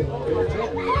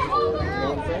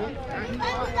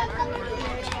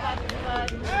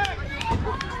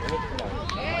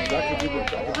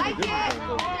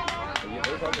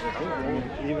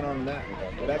 Even on that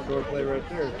backdoor play right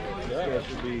there, that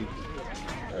should be.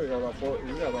 We got about 40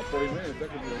 minutes. That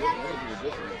could be a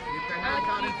difference.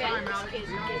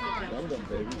 Send them,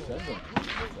 baby. Send them.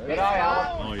 Good eye, Al.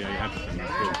 Oh yeah, you have to send that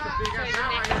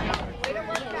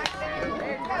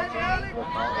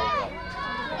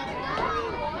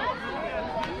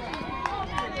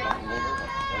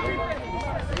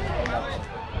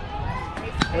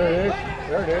There it is.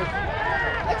 There it is.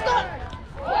 Let's go!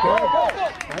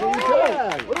 How do you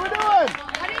tag? What are we doing?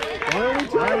 Why are we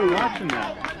Why are you watching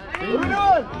that? What are we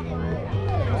doing?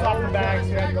 It's off the bag, so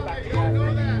you have to go back to that.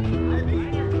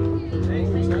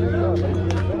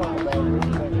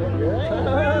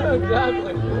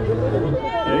 Exactly.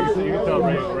 Yeah, you can tell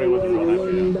Ray wasn't real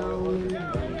happy.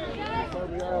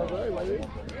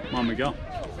 Come on, Miguel.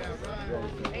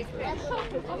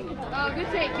 Oh, good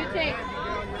take, good take.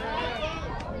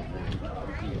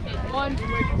 One.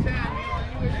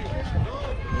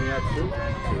 We got two.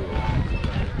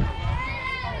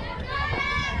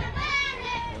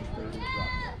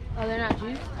 Oh, they're not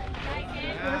juiced?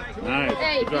 Nice.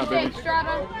 Hey, Good job, good take, baby.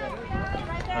 Strata.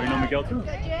 Oh, you know Miguel too?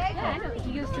 Yeah, I know.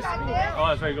 He goes to school. Oh,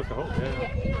 that's right. He goes to Hope. Yeah.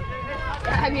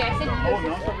 I mean, I said he Oh, goes no,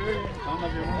 to it's school. over here. I don't know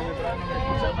if you remember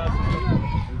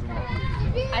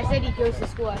I said he goes to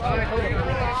school. I said Hope.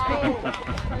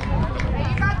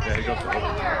 Yeah, he goes to Hope.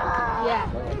 Yeah.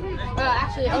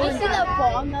 Actually, Did you see the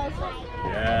ball nose?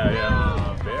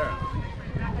 Yeah, Bear.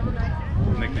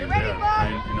 His nickname's Bear.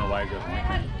 You know why he goes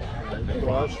nickname?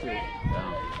 Wall Street.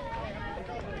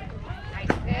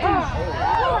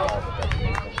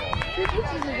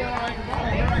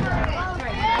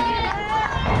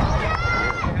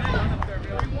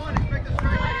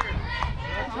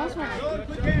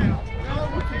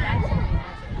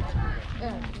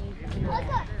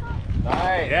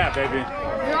 Nice. Yeah, baby.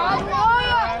 You're all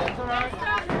loyal.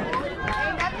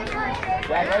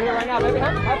 Jack, right here, right now, baby.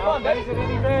 Have fun, baby. Sit in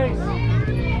your face.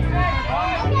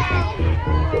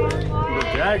 Good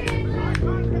Jag.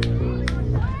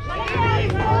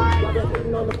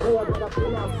 on the floor, but I've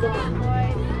been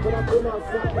outside. But I've been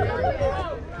outside.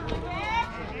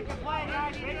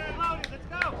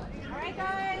 Alright,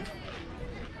 guys.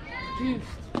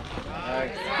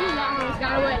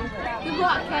 Gotta win. Good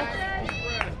luck, catch.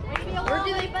 Where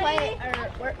do they play?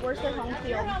 Or where's their home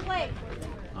field?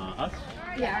 Us?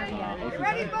 Yeah, Oceanside?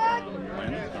 Ready, bud?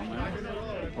 Landis, down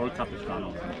Landis? Or Capistrano.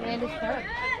 Landis Park.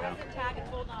 Tag and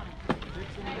hold on.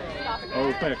 Oh,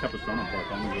 we play a Capistrano Park.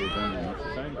 I think we were doing in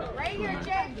Oceanside. Right here,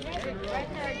 Jake. Right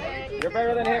there, Jake. You're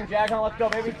better than him, Jack. Let's go,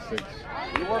 baby. 6.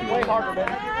 You work way harder,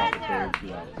 baby.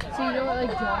 So you know what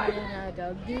like John and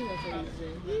Doug do? That's what he's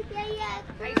doing.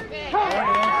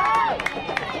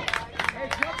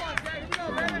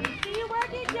 See you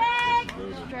working, Jake.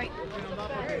 Strike.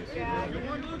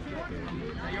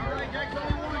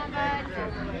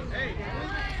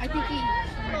 I think he.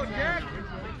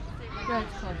 No,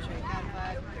 it's called strike.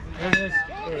 There it is.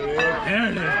 There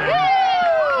it is.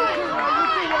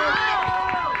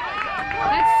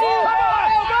 Let's see.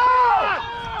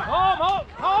 Home!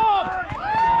 Oh,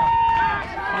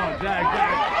 Jack.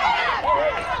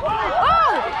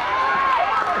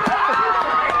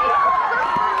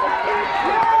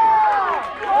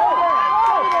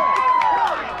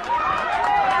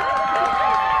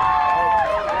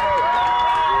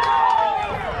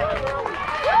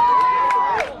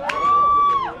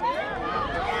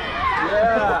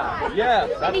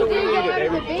 Yes, that's what we needed,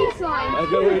 baby. Baseline.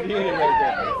 That's what we needed right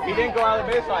there. He didn't go out of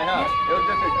the baseline, huh? It was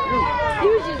just a juke. He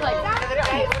was just like,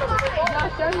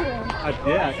 Josh Donovan.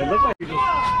 Yeah, it looked like he just...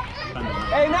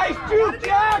 Hey, nice juke,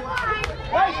 Jack!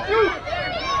 Nice juke!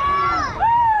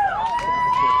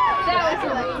 That was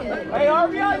like, Hey,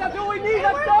 RBI, that's what we need.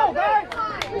 Let's go, guys!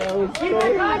 Keep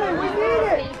it coming. We need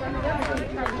it!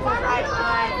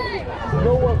 You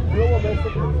know what messed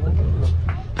up?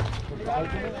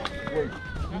 Wait.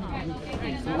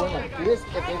 So we're like this,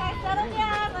 but then... Settle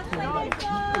down. Let's go.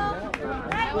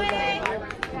 Right way.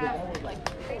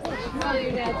 oh,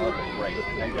 your dad. Right.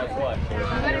 And guess what? You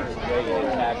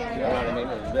know what I mean? It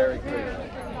was very clear.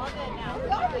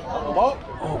 Oh,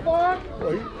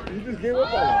 he just gave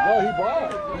up on it. No, he bought it.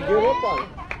 He gave up on it.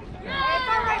 It's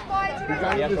all right, boys. He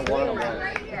got He has it to this one on time. one.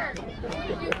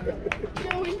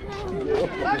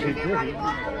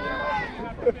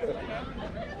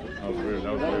 That was weird.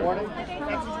 That was weird.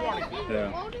 Yeah.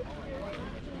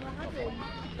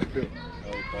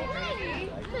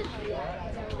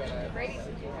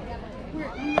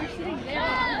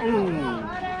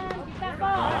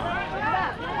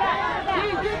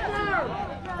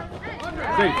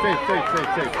 Safe.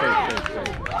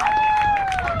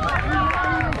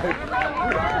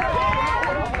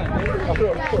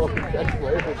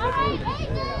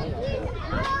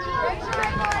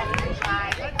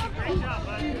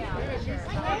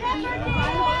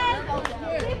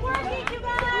 Keep working, you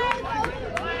guys.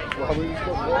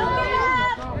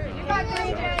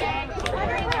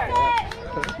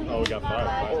 Oh, we got 5.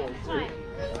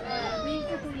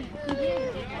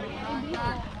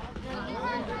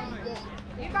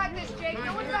 You got this, Jake.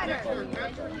 No one better.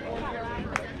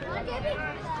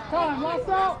 Come on, let's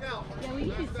go.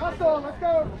 Let's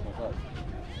go.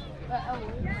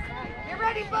 Get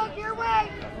ready, Bug. Your way.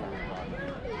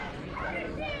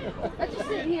 Let's just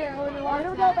sit here and watch.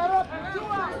 Here we go, back up.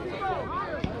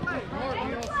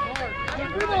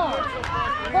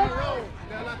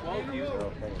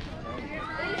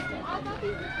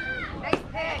 Nice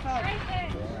pitch.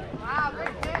 Wow,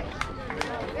 good pitch.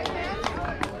 Good pitch.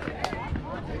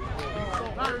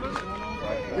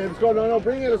 Okay, let's go. No,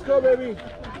 bring it. Let's go, baby.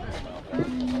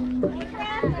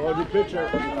 Oh, the pitcher.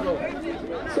 Let's go.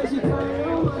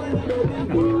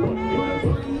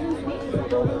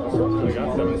 I got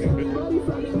 17 pitches.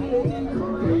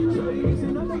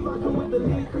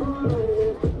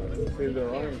 Save their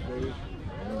arms, baby.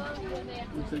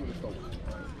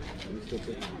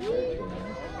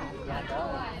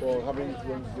 Well, how many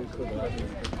runs do they still have?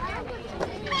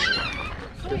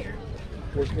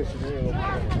 Worst case scenario,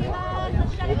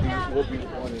 we'll be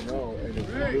 1-0, and if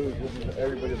we lose,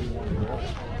 everybody will be 1-1.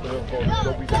 So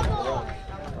they'll be down to 1.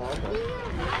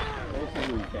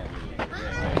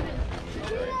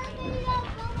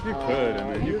 You could, I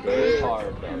mean, you could. It's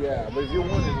hard, though. Yeah, but if you're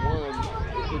 1-1,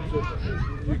 you can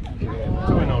get in.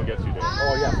 2-0 gets you there.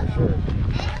 Oh, yeah, for sure.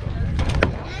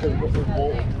 Because most people,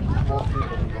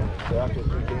 so after 3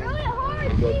 games,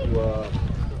 we go to,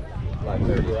 like,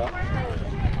 third out.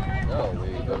 No, we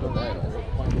go to 9.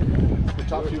 The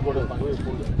top 2 go to 3 or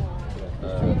 4.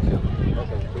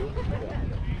 Okay, 2. Yeah.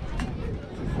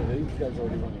 So these guys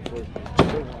already won the first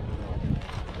game.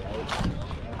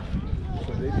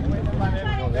 They want to know. So they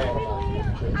didn't know that.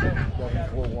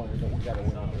 4-1, and then we got to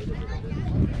win on the other.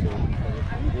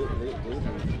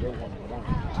 They're 1-1.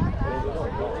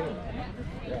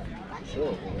 Yeah,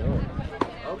 sure.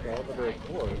 Okay, but they're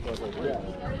 4. Yeah.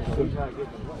 So he's not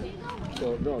getting them right. So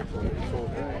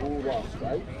who lost,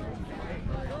 right?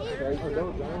 Right? So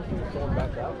those Giants going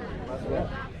back out. Yeah.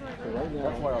 So right now,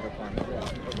 that's why all the time. Yeah.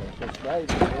 Okay. So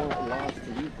Stripes lost to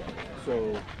Utah. So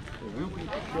if we beat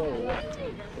the show,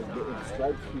 if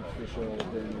Stripes beats the show,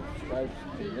 then Stripes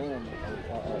and them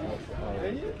are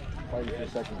fighting for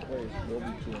second place. They'll be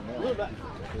 2-0.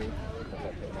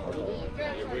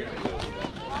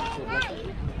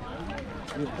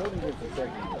 The opponent gets the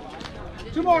second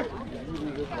place. 2 more. If you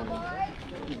lose this one,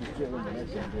 you can still win the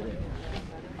next one.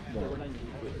 But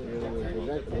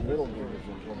the middle game is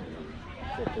important.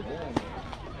 So for them,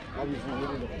 obviously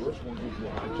winning the first one gives you a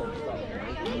high chance to stop.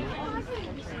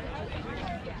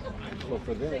 So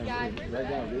for them, right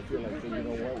now they feel like, you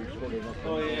know what, we scored enough.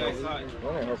 Oh yeah, I saw it.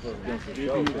 Well, I hope it against the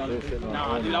show.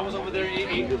 Nah, dude, I was over there.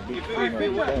 It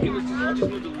was just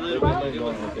moved a little bit. It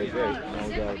was okay, great.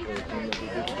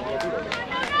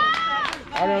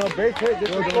 I don't know, big hit, get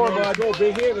the score, bud. Go,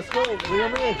 big hit, let's go. Bring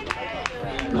him in.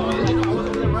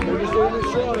 We're just doing this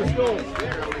show, let's go.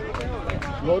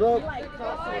 Load up.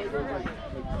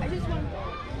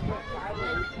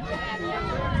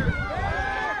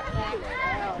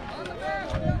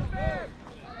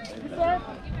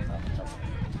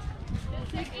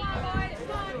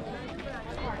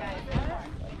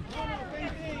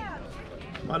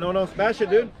 Come on, no, smash it,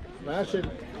 dude. Smash it.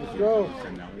 Let's go.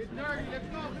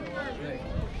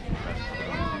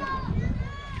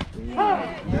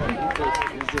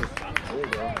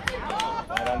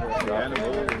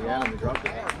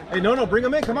 Hey, no, bring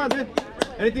him in. Come on, dude.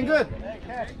 Anything good?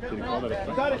 Did you call that a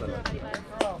You got it.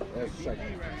 That's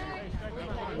second.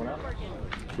 1 out?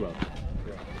 2 out.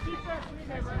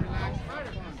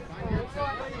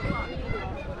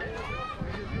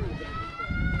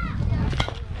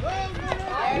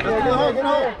 Get home, get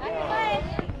home.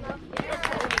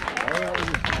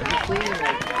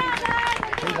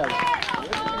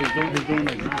 He's doing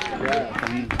like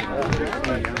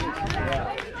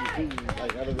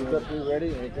Like out of the up, you ready,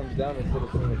 and it comes down instead of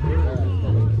swinging through.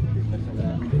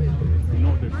 you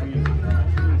know what they're swinging. They're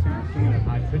swinging at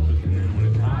high pitches, and then when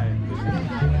it's high,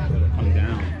 they come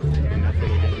down, and that's where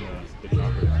they get the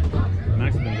choppers.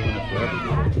 Max has been doing it forever.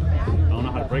 I don't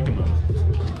know how to break him up.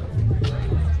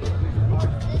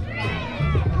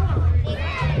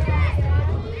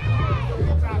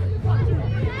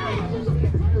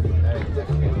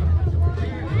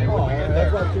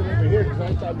 That's why I came over here, because I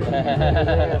thought we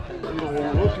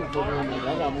were looking for him, and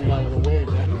I got moved out of the way,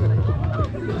 man.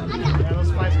 Yeah,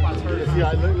 those 5 spots hurt. See, I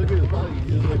look at his body, he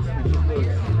just looks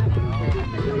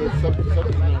something on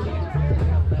him.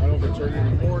 I don't know if it's early in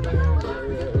the morning, or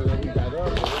that he got up,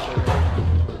 or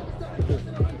just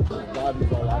his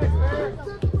body's all out of it.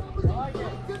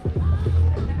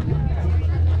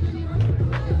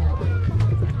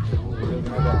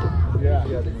 Yeah.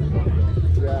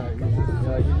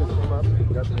 Yeah, he just came up,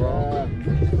 got the ball. I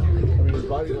mean, his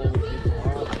body language is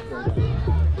off.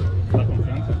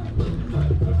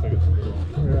 Looks like it's little.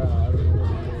 Yeah, I don't know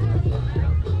what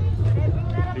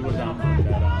He was on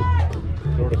that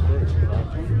Florida first last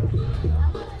one.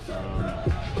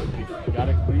 He got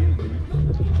it clean. And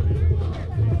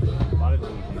he spotted it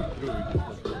coming through.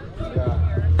 yeah.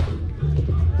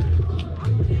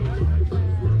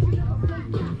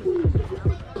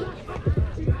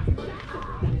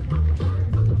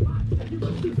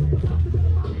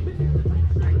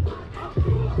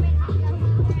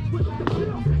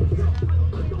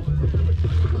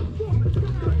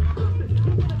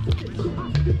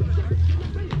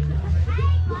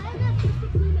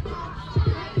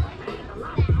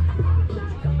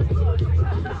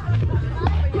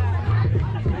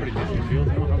 Pretty decent field.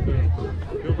 No, how's the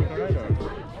field look alright? Or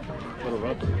little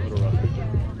rough?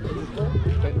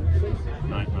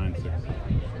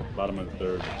 9-6. Bottom of the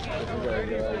third.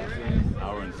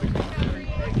 Hour and 6 minutes.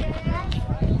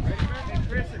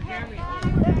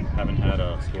 Haven't had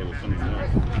a scoreless inning yet.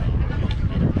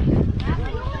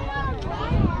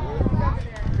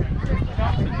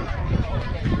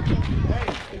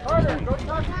 Carter, go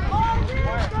touch.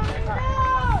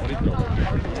 What do you throw?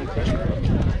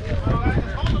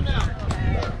 Hold him now.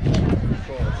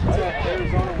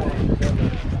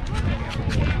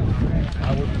 I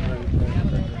wasn't ready for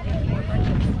it.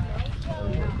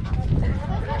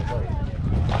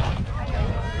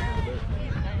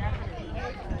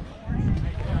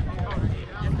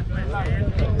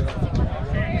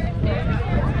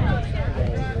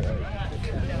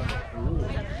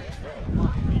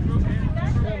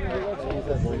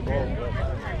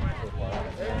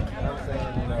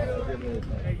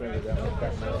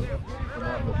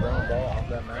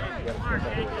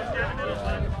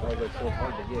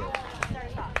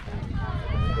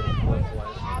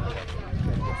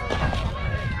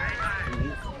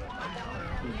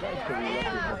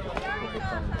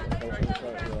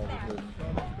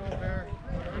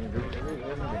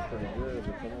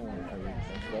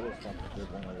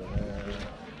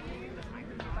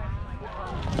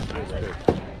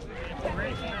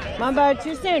 Come on, bud.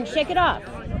 Too soon. Shake it off.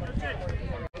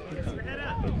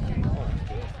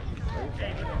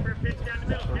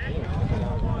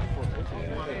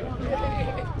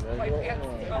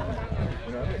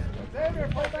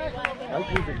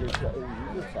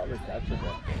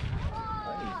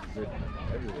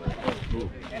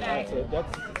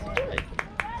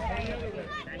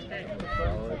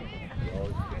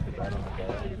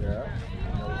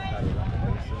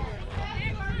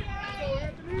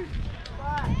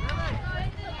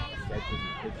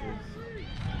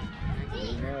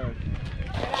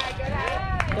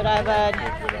 Good eye, bud.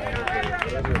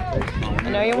 I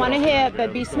know you want to hit,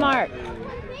 but be smart.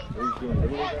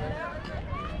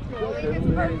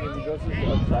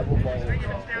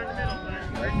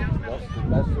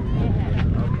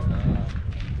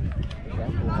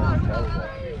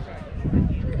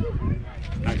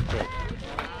 Nice pick.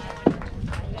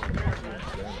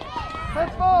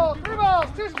 Let's ball. 3 balls.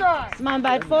 2 strikes. Come on,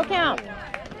 bud. Full count.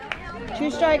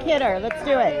 2-strike hitter. Let's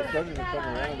do it.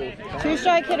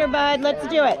 2-strike hitter, bud. Let's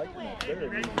do it.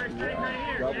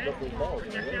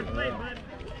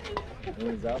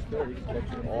 When he's out there, he's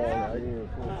catching all that.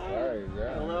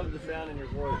 I love the sound in your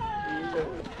voice.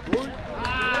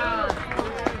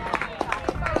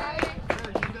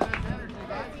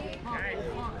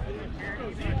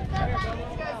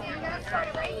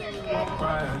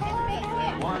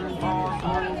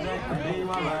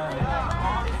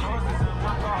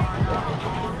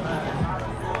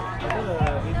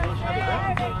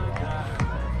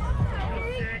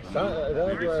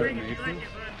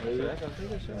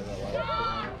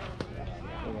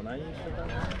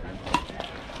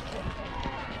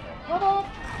 Come on.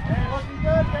 Hey, looking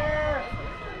good there.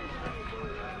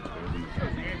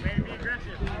 Better be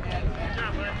aggressive. Good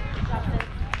job, bud.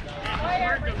 Hey,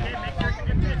 work, okay? Make sure it's a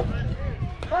good pitch,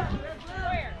 bud.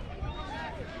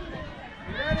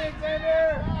 You ready, Xander?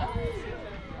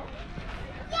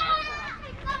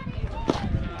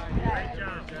 Great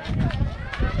job, Jack.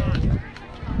 Come on.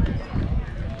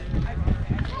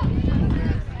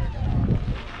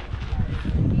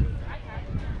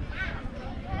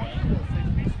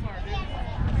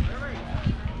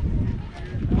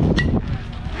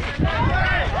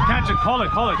 Catch it, call it.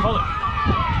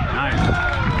 Nice.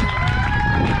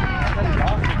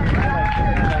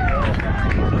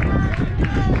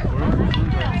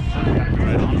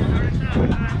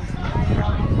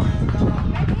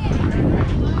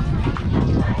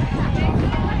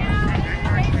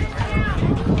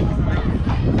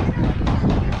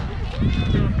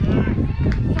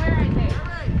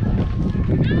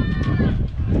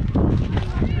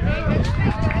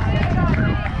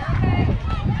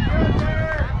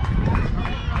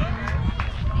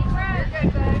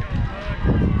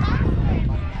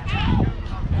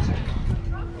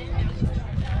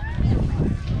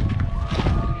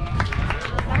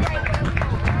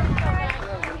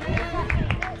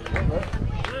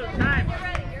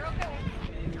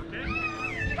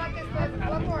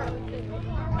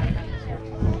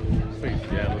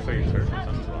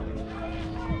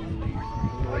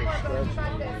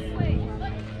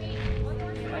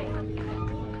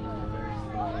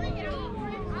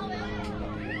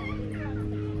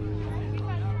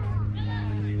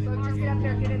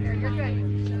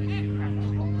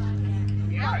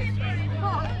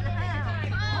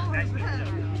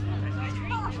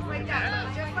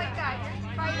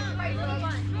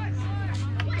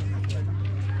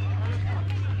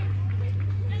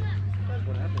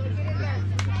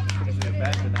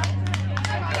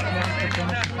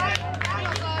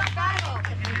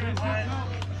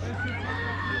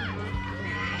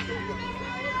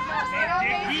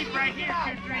 Deep right here, 2-3.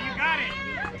 You got it.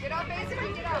 Get off base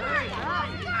and get out.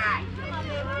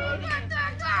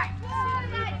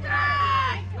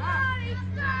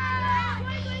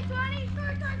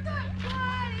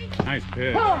 Nice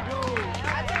pitch.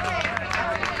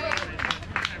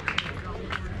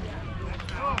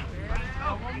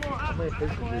 How many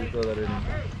pitches do you throw that in?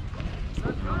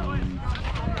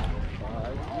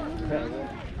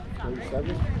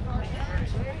 37?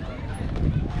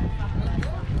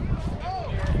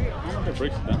 It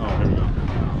breaks it down. Oh, here we go.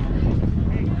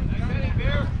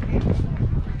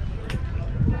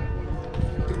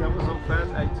 That was so fast,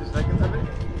 like 2 seconds of it.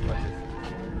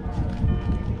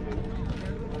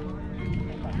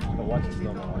 Watch it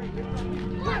slow mo.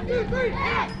 1, 2, 3,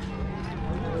 act!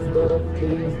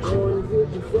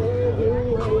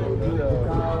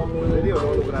 Video,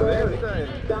 lo grabé ahorita en...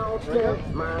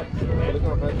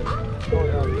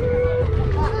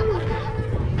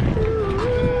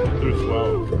 Through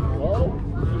 12. Oh,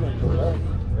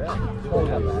 yeah. Oh,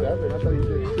 yeah, 7. I thought you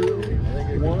did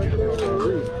 2, 1, and 3.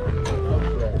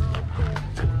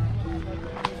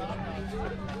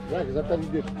 Right, because I thought you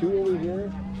did 2 over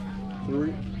here,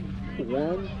 3,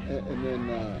 1, and then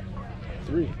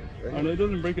 3. Right? Oh, no, it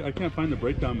doesn't break it. I can't find the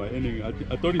breakdown by inning. I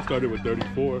thought he started with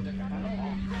 34.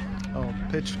 Oh,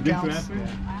 pitch Didn't you counts. ask me?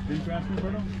 Didn't you ask me,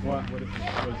 Berto? What if it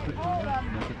was 15?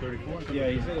 Was it 34? Yeah,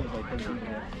 he said it was like 13.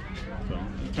 So,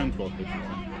 10, 12 pitches.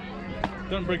 It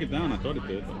doesn't break it down. I thought it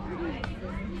did, but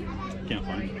can't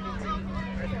find it.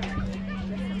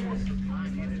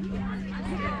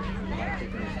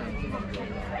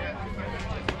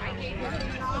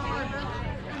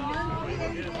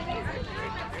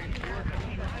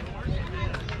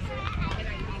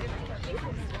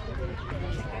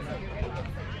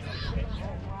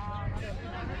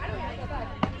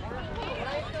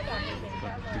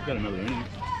 He's got another inning.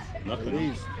 Nothing.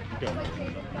 Please. He's got another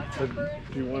inning. So, do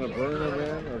you want to burn him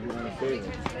in, or do you want to save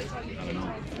him? I don't know.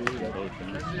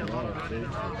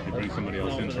 You bring somebody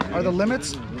else in. For Are the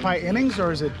limits by innings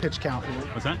or is it pitch count?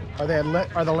 What's that? Are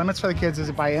the limits for the kids? Is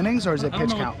it by innings or is it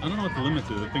pitch count? I don't know what the limit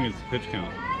is. The thing is pitch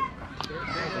count.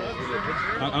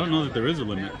 I don't know that there is a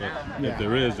limit, but if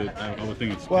there is, I would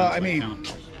think it's. Well, I mean,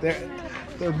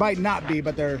 there might not be,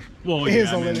 but there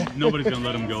is a limit. Nobody's gonna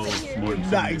let them go more than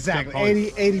 70. Not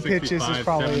exactly. 80 pitches is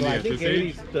probably 70 like. at this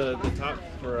age. The top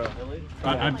for a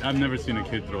I've never seen a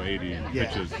kid throw 80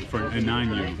 pitches in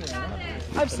 9 years.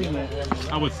 I've seen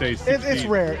it. I would say 60. It's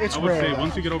rare. It's I would rare. say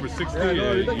once you get over 60,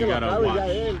 you gotta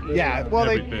watch. Yeah, well,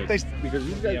 every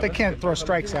they can't throw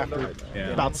strikes after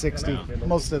about 60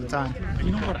 most of the time.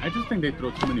 You know what? I just think they throw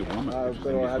too many warm-up pitches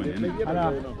in between innings. I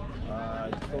know.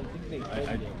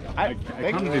 I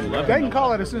counted 11. They can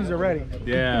call it as soon as they're ready.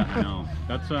 Yeah, I know.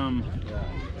 That's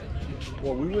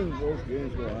Well, we win both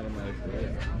games go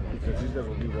automatically because he's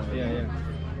never be one.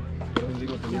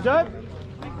 You good?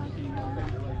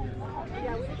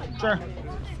 Sure.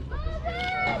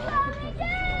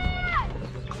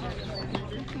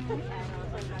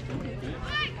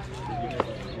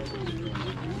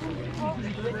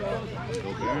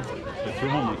 It's 2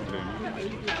 homers today.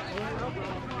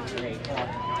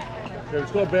 Okay,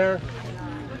 let's go, Bear.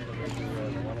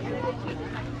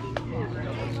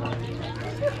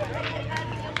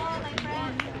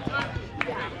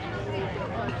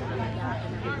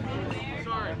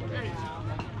 Sorry. Hey,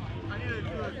 I need to do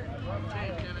a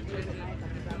change, can I change it?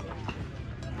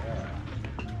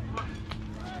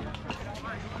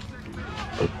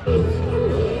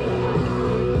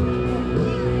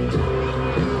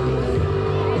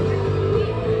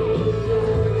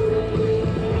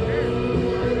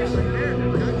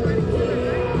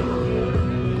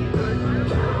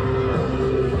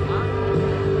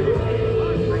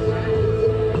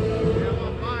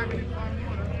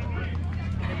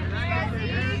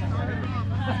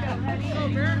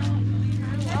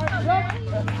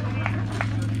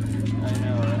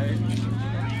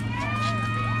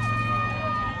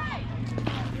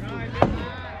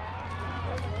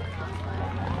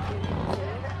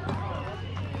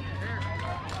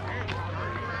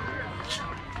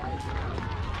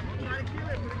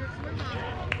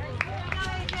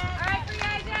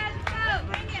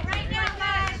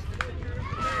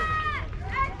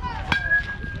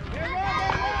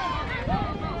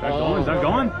 Is that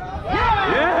going?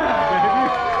 Yeah,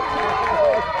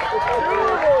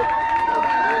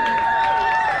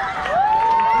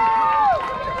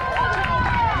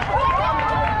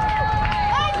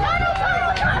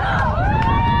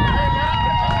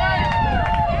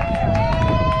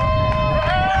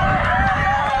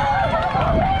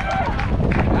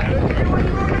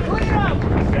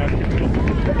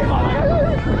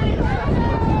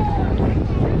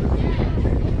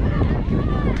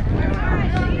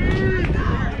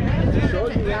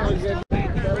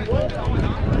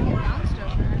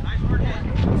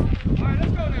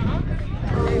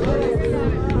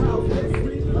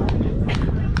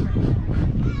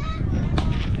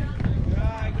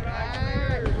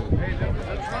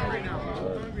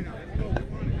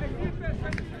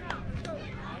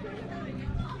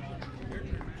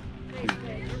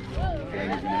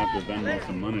 Venmo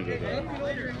some money to that.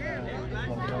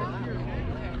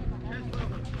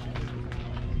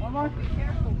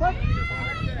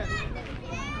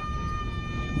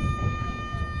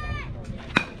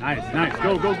 Nice, nice.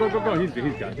 Go, go, go, go, go. He's there.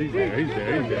 He's there. He's there. He's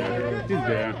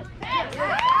there.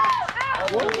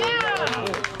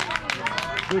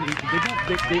 Dude,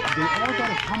 they all got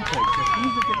a complex. As soon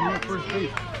as they get near first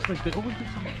base, it's like they always do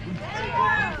something.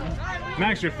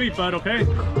 Max, your feet, bud, okay?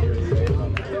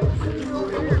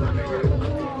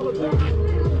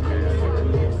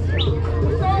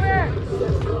 Who's on it?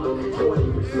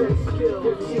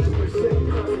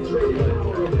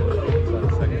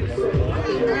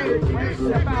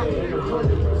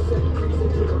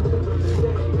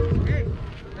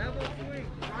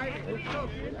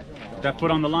 That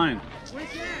foot on the line.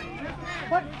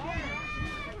 What?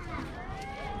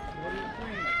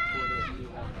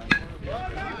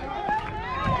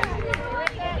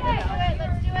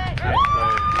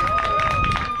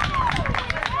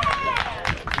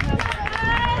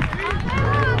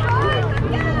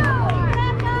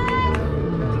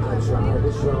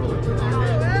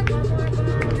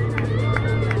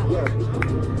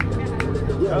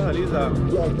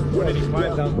 When did he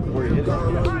climb down where he hit it?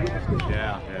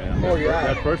 Yeah. Oh,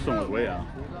 yeah. That first one was way out.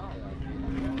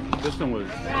 This one was,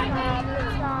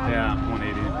 yeah,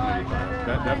 180.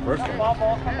 That first one.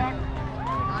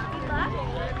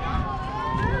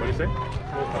 What did you say?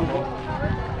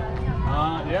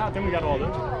 Yeah, I think we got all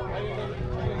this.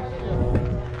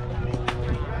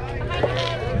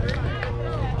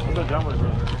 What's the jumper?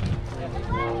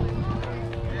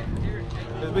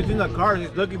 It's between the cars,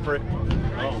 he's looking for it.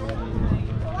 Oh,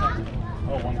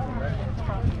 one.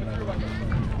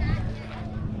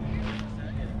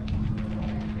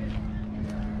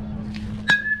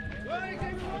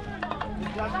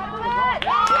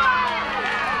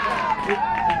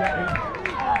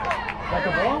 Like a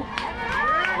ball?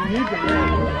 We need the ball.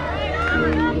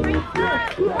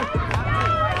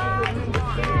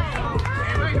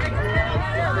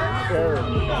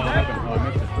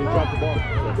 Who dropped the ball?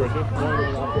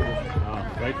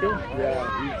 Right field? Yeah,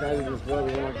 he kind of just rubbed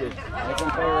it in like this. I can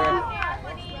play right.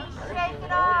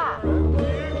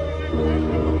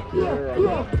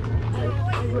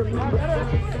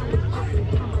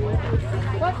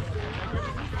 What?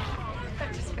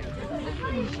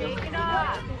 Shake it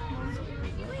off.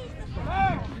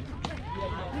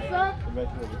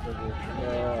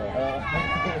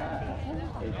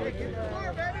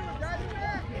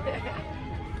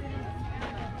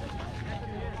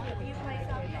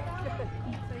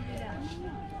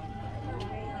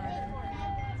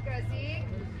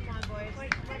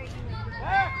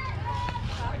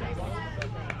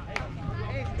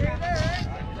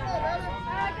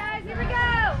 Guys, here we go.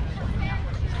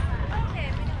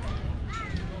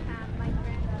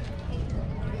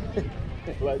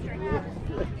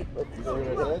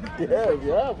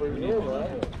 Yeah, for sure, man.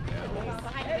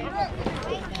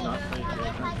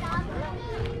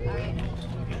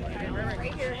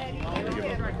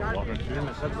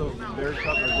 That's those bear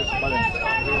cup are just by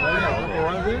themselves.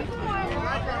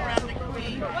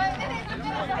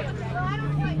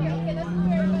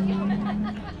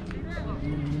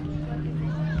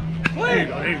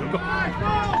 There you go.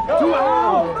 2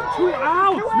 outs! 2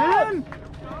 outs, man!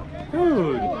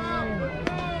 Dude.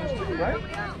 Right?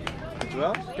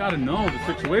 Well, Gotta know the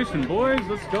situation, boys.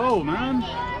 Let's go, man.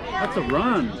 That's a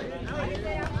run.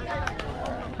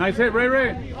 Nice hit, Ray.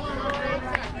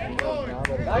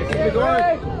 nice hit,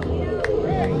 Ray.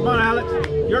 Come on, Alex.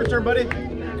 Your turn, buddy.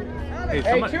 Hey,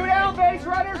 2 down base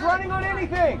runners running on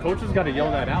anything. Coach has got to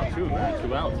yell that out too, man.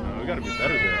 2 outs, man. We got to be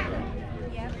better there.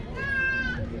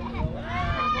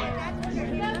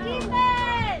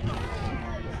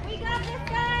 We got this,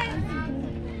 guys.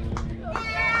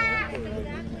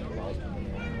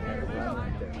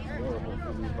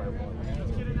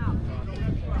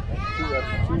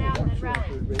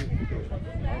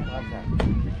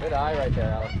 Good eye right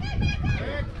there, Alex.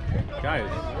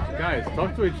 Guys,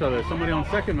 talk to each other. Somebody on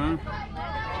second, man.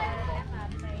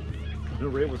 The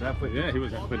Ray was halfway. Yeah, he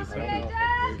was halfway to second.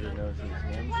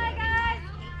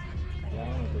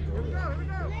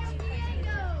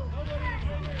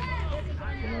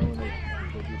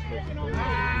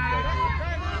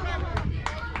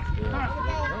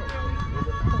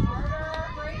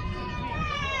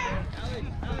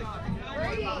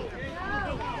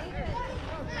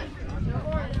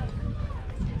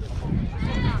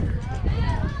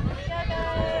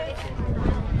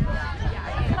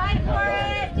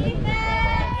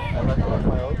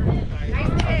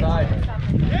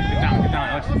 Get down,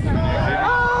 Alex.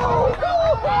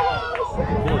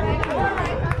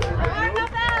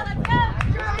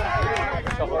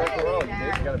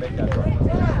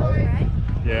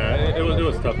 Yeah, it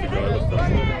was tough to go. It was tough.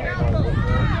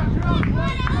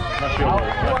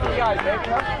 Guys, make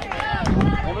up.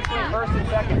 In between first and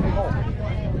second, we hold.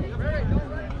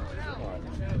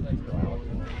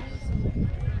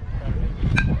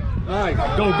 Nice.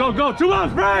 Go. 2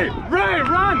 outs, Ray,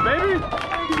 run, baby.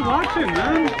 He's watching,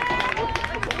 man.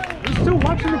 He's still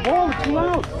watching the ball with 2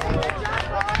 outs.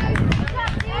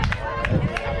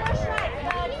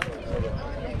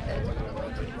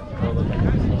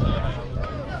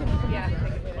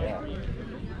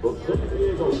 What is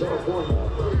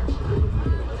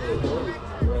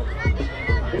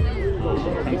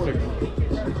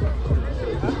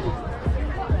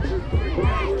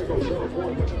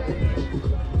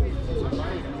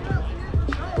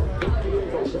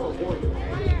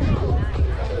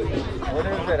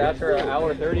it? After an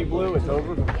hour 30 blue, it's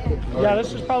over? Yeah,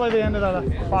 this is probably the end of the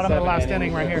bottom of the last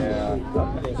inning right here. Yeah.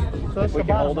 So that's the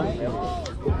bottom, right?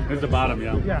 This is the bottom,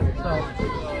 yeah. Yeah, so.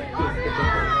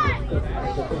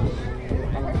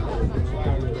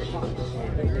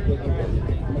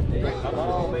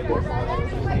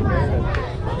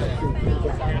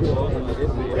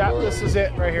 Yeah, this is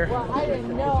it right here. Well, I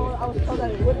didn't know. I was told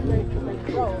that it wouldn't break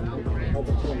the road.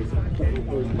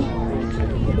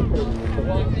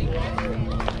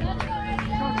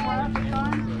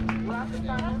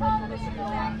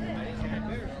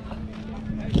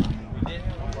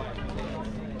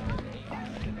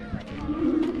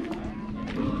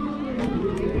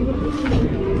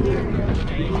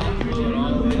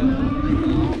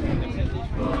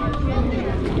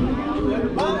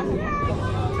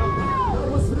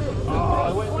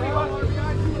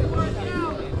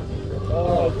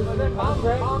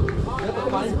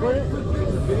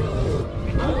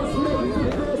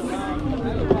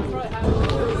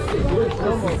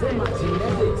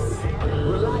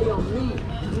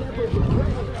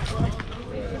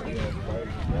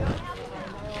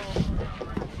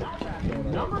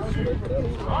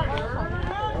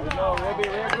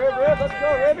 Let's go,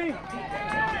 Ribby.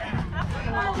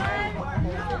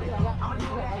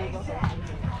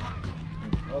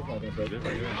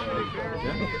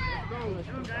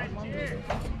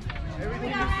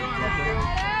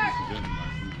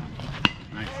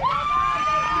 Nice.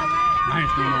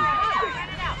 Nice, Nono.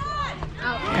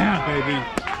 Yeah, baby.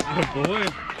 Good boy.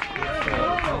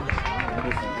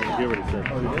 Give it a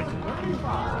second.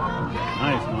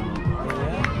 Nice, Nono.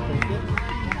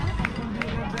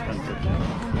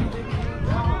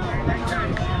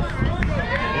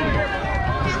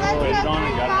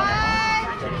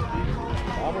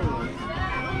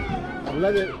 I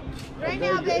love it. Right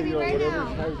now, baby, right now.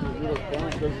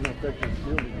 Doesn't affect his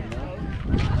fielding, you know?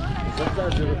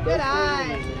 Sometimes it affects. Good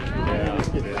eye. Yeah.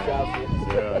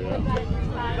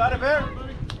 You got it, Bear?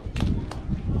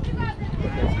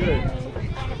 That's good.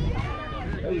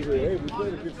 Hey, we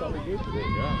played a good solid game today.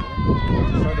 Yeah.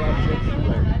 Started off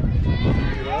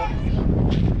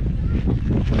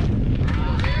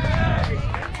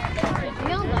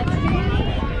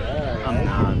I'm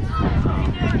not.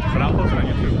 But I'll post it on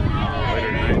YouTube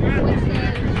later tonight.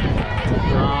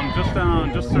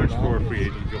 Just search for free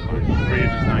agents. You'll find free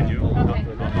agents 9U.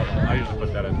 I usually put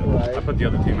that as I put the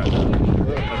other team as a search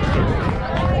term.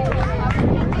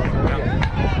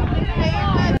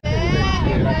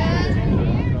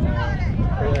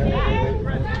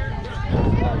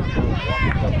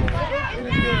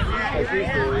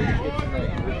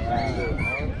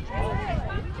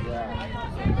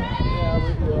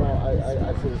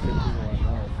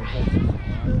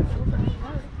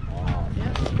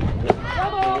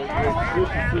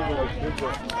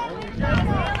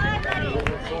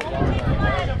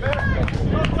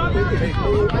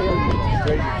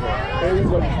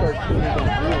 Everybody starts shooting on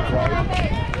rules, right?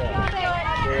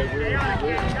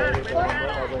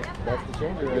 That's the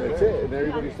changer. That's it. And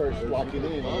everybody starts locking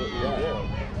in. Yeah.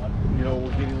 You know,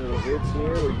 we're getting little hits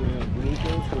here. We're getting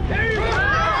bloopers.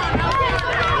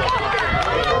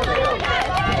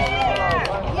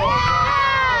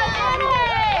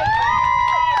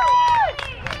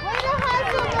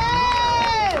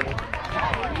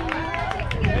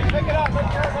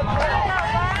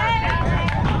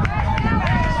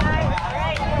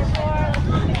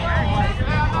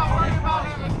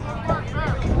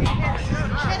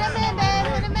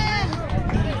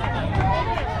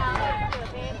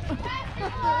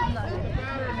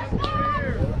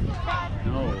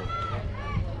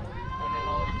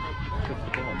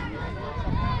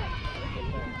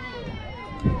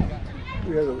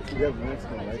 We have the next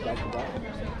one, right? Back to back?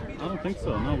 I don't think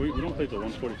so. No, we don't play till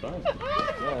 1:45. Yeah,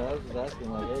 I was just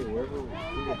asking, like, hey, wherever we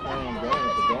were planning on going,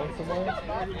 if we're going somewhere,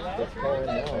 let's call in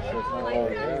now. So it's not like,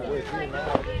 hey, we're here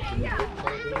now. Can you pick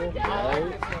 10 people?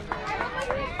 Right?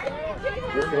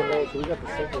 So we got the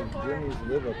second Jimmy's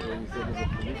live up there. He said there's a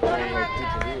pizza, like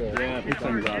pizzeria. Yeah,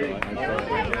 pizza's out.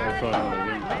 I saw another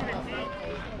game.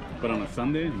 But on a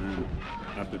Sunday, man,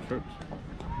 after church,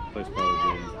 place probably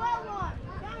good.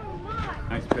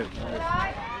 Nice pitch.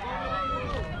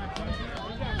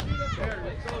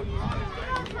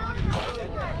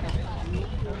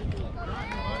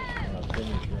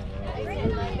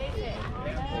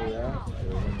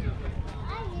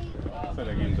 So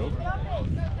that game's over.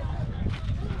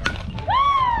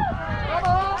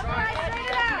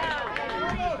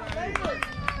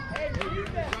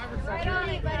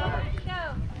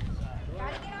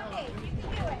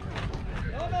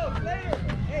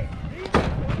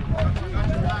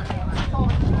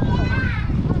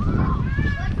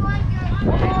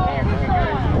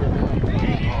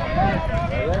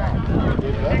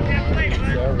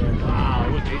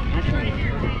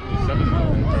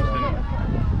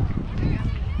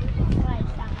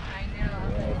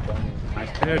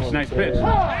 First pitch.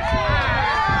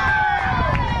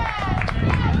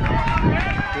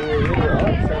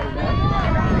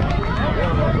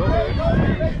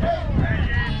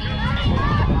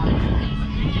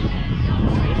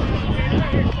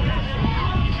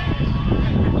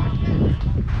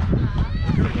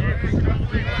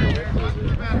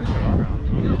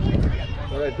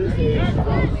 But at this age,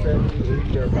 about 70,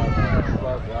 80 or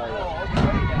about guys.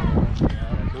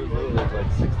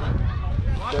 Like 60.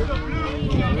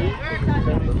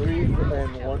 73 and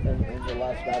the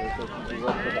last batter, so she's been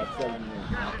running for about 70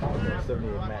 years.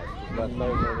 78 max. That's no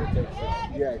more than takes.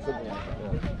 Yeah, something like that.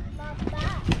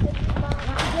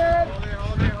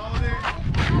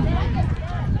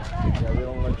 Yeah, we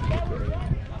don't let you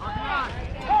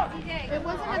get It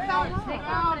wasn't a foul ball.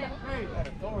 Hey,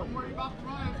 don't worry about the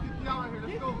run. Let's get the out right here.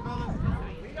 Let's go, fellas.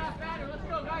 We got batter. Let's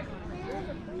go, guys.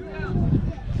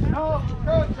 No,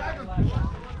 coach, check him.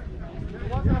 It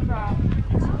wasn't a foul.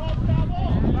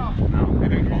 No, they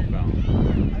didn't call foul. I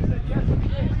said yes, we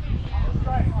did.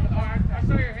 All right, I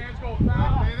saw your hands go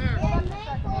foul. Stay there. Come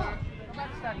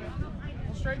back a second.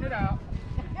 We'll straighten it out.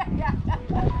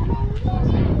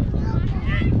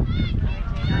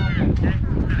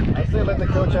 I say let the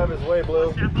coach have his way,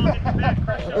 Blue.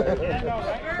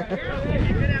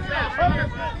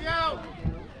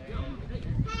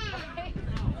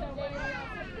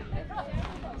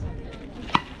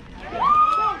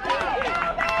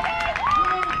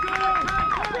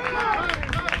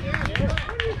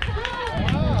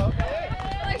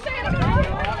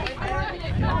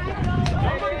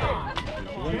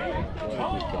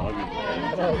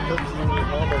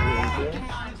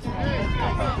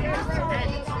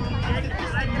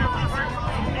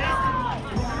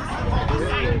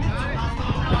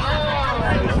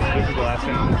 This is the last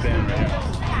thing on the stand right here.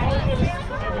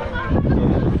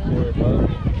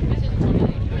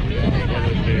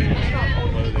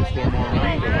 Whether they score more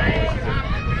runs or not, this is it.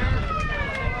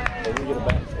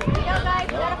 Go, guys,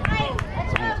 we gotta fight.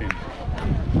 It's on the team.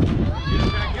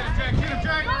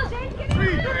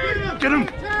 Get him!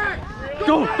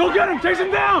 Go get him! Chase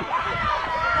him down!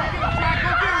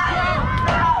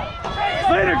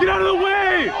 Slater, get out of the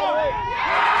way!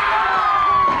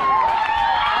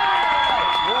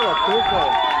 What a pickle!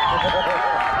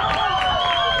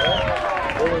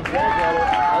 Well, when Jack got it,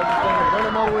 I was just going to run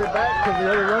him all the way back because the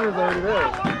other runner's already there.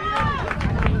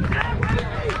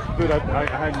 Dude, I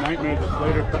had nightmares of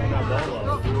Slater cutting that ball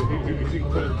off. He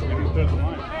put it the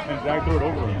line, and Jack threw it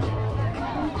over him.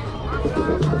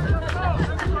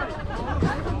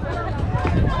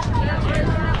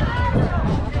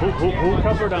 Who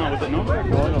covered on? Was it Nova?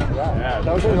 Yeah,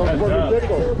 That was a perfect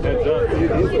pickle. Heads up.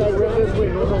 This guy ran this way,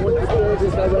 no one went to third,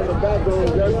 this guy ran the back door,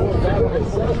 the guy going back.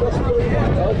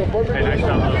 That was a perfect Hey, nice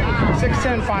job.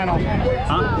 6-10 final.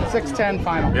 Huh? 6-10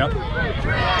 final. Yep.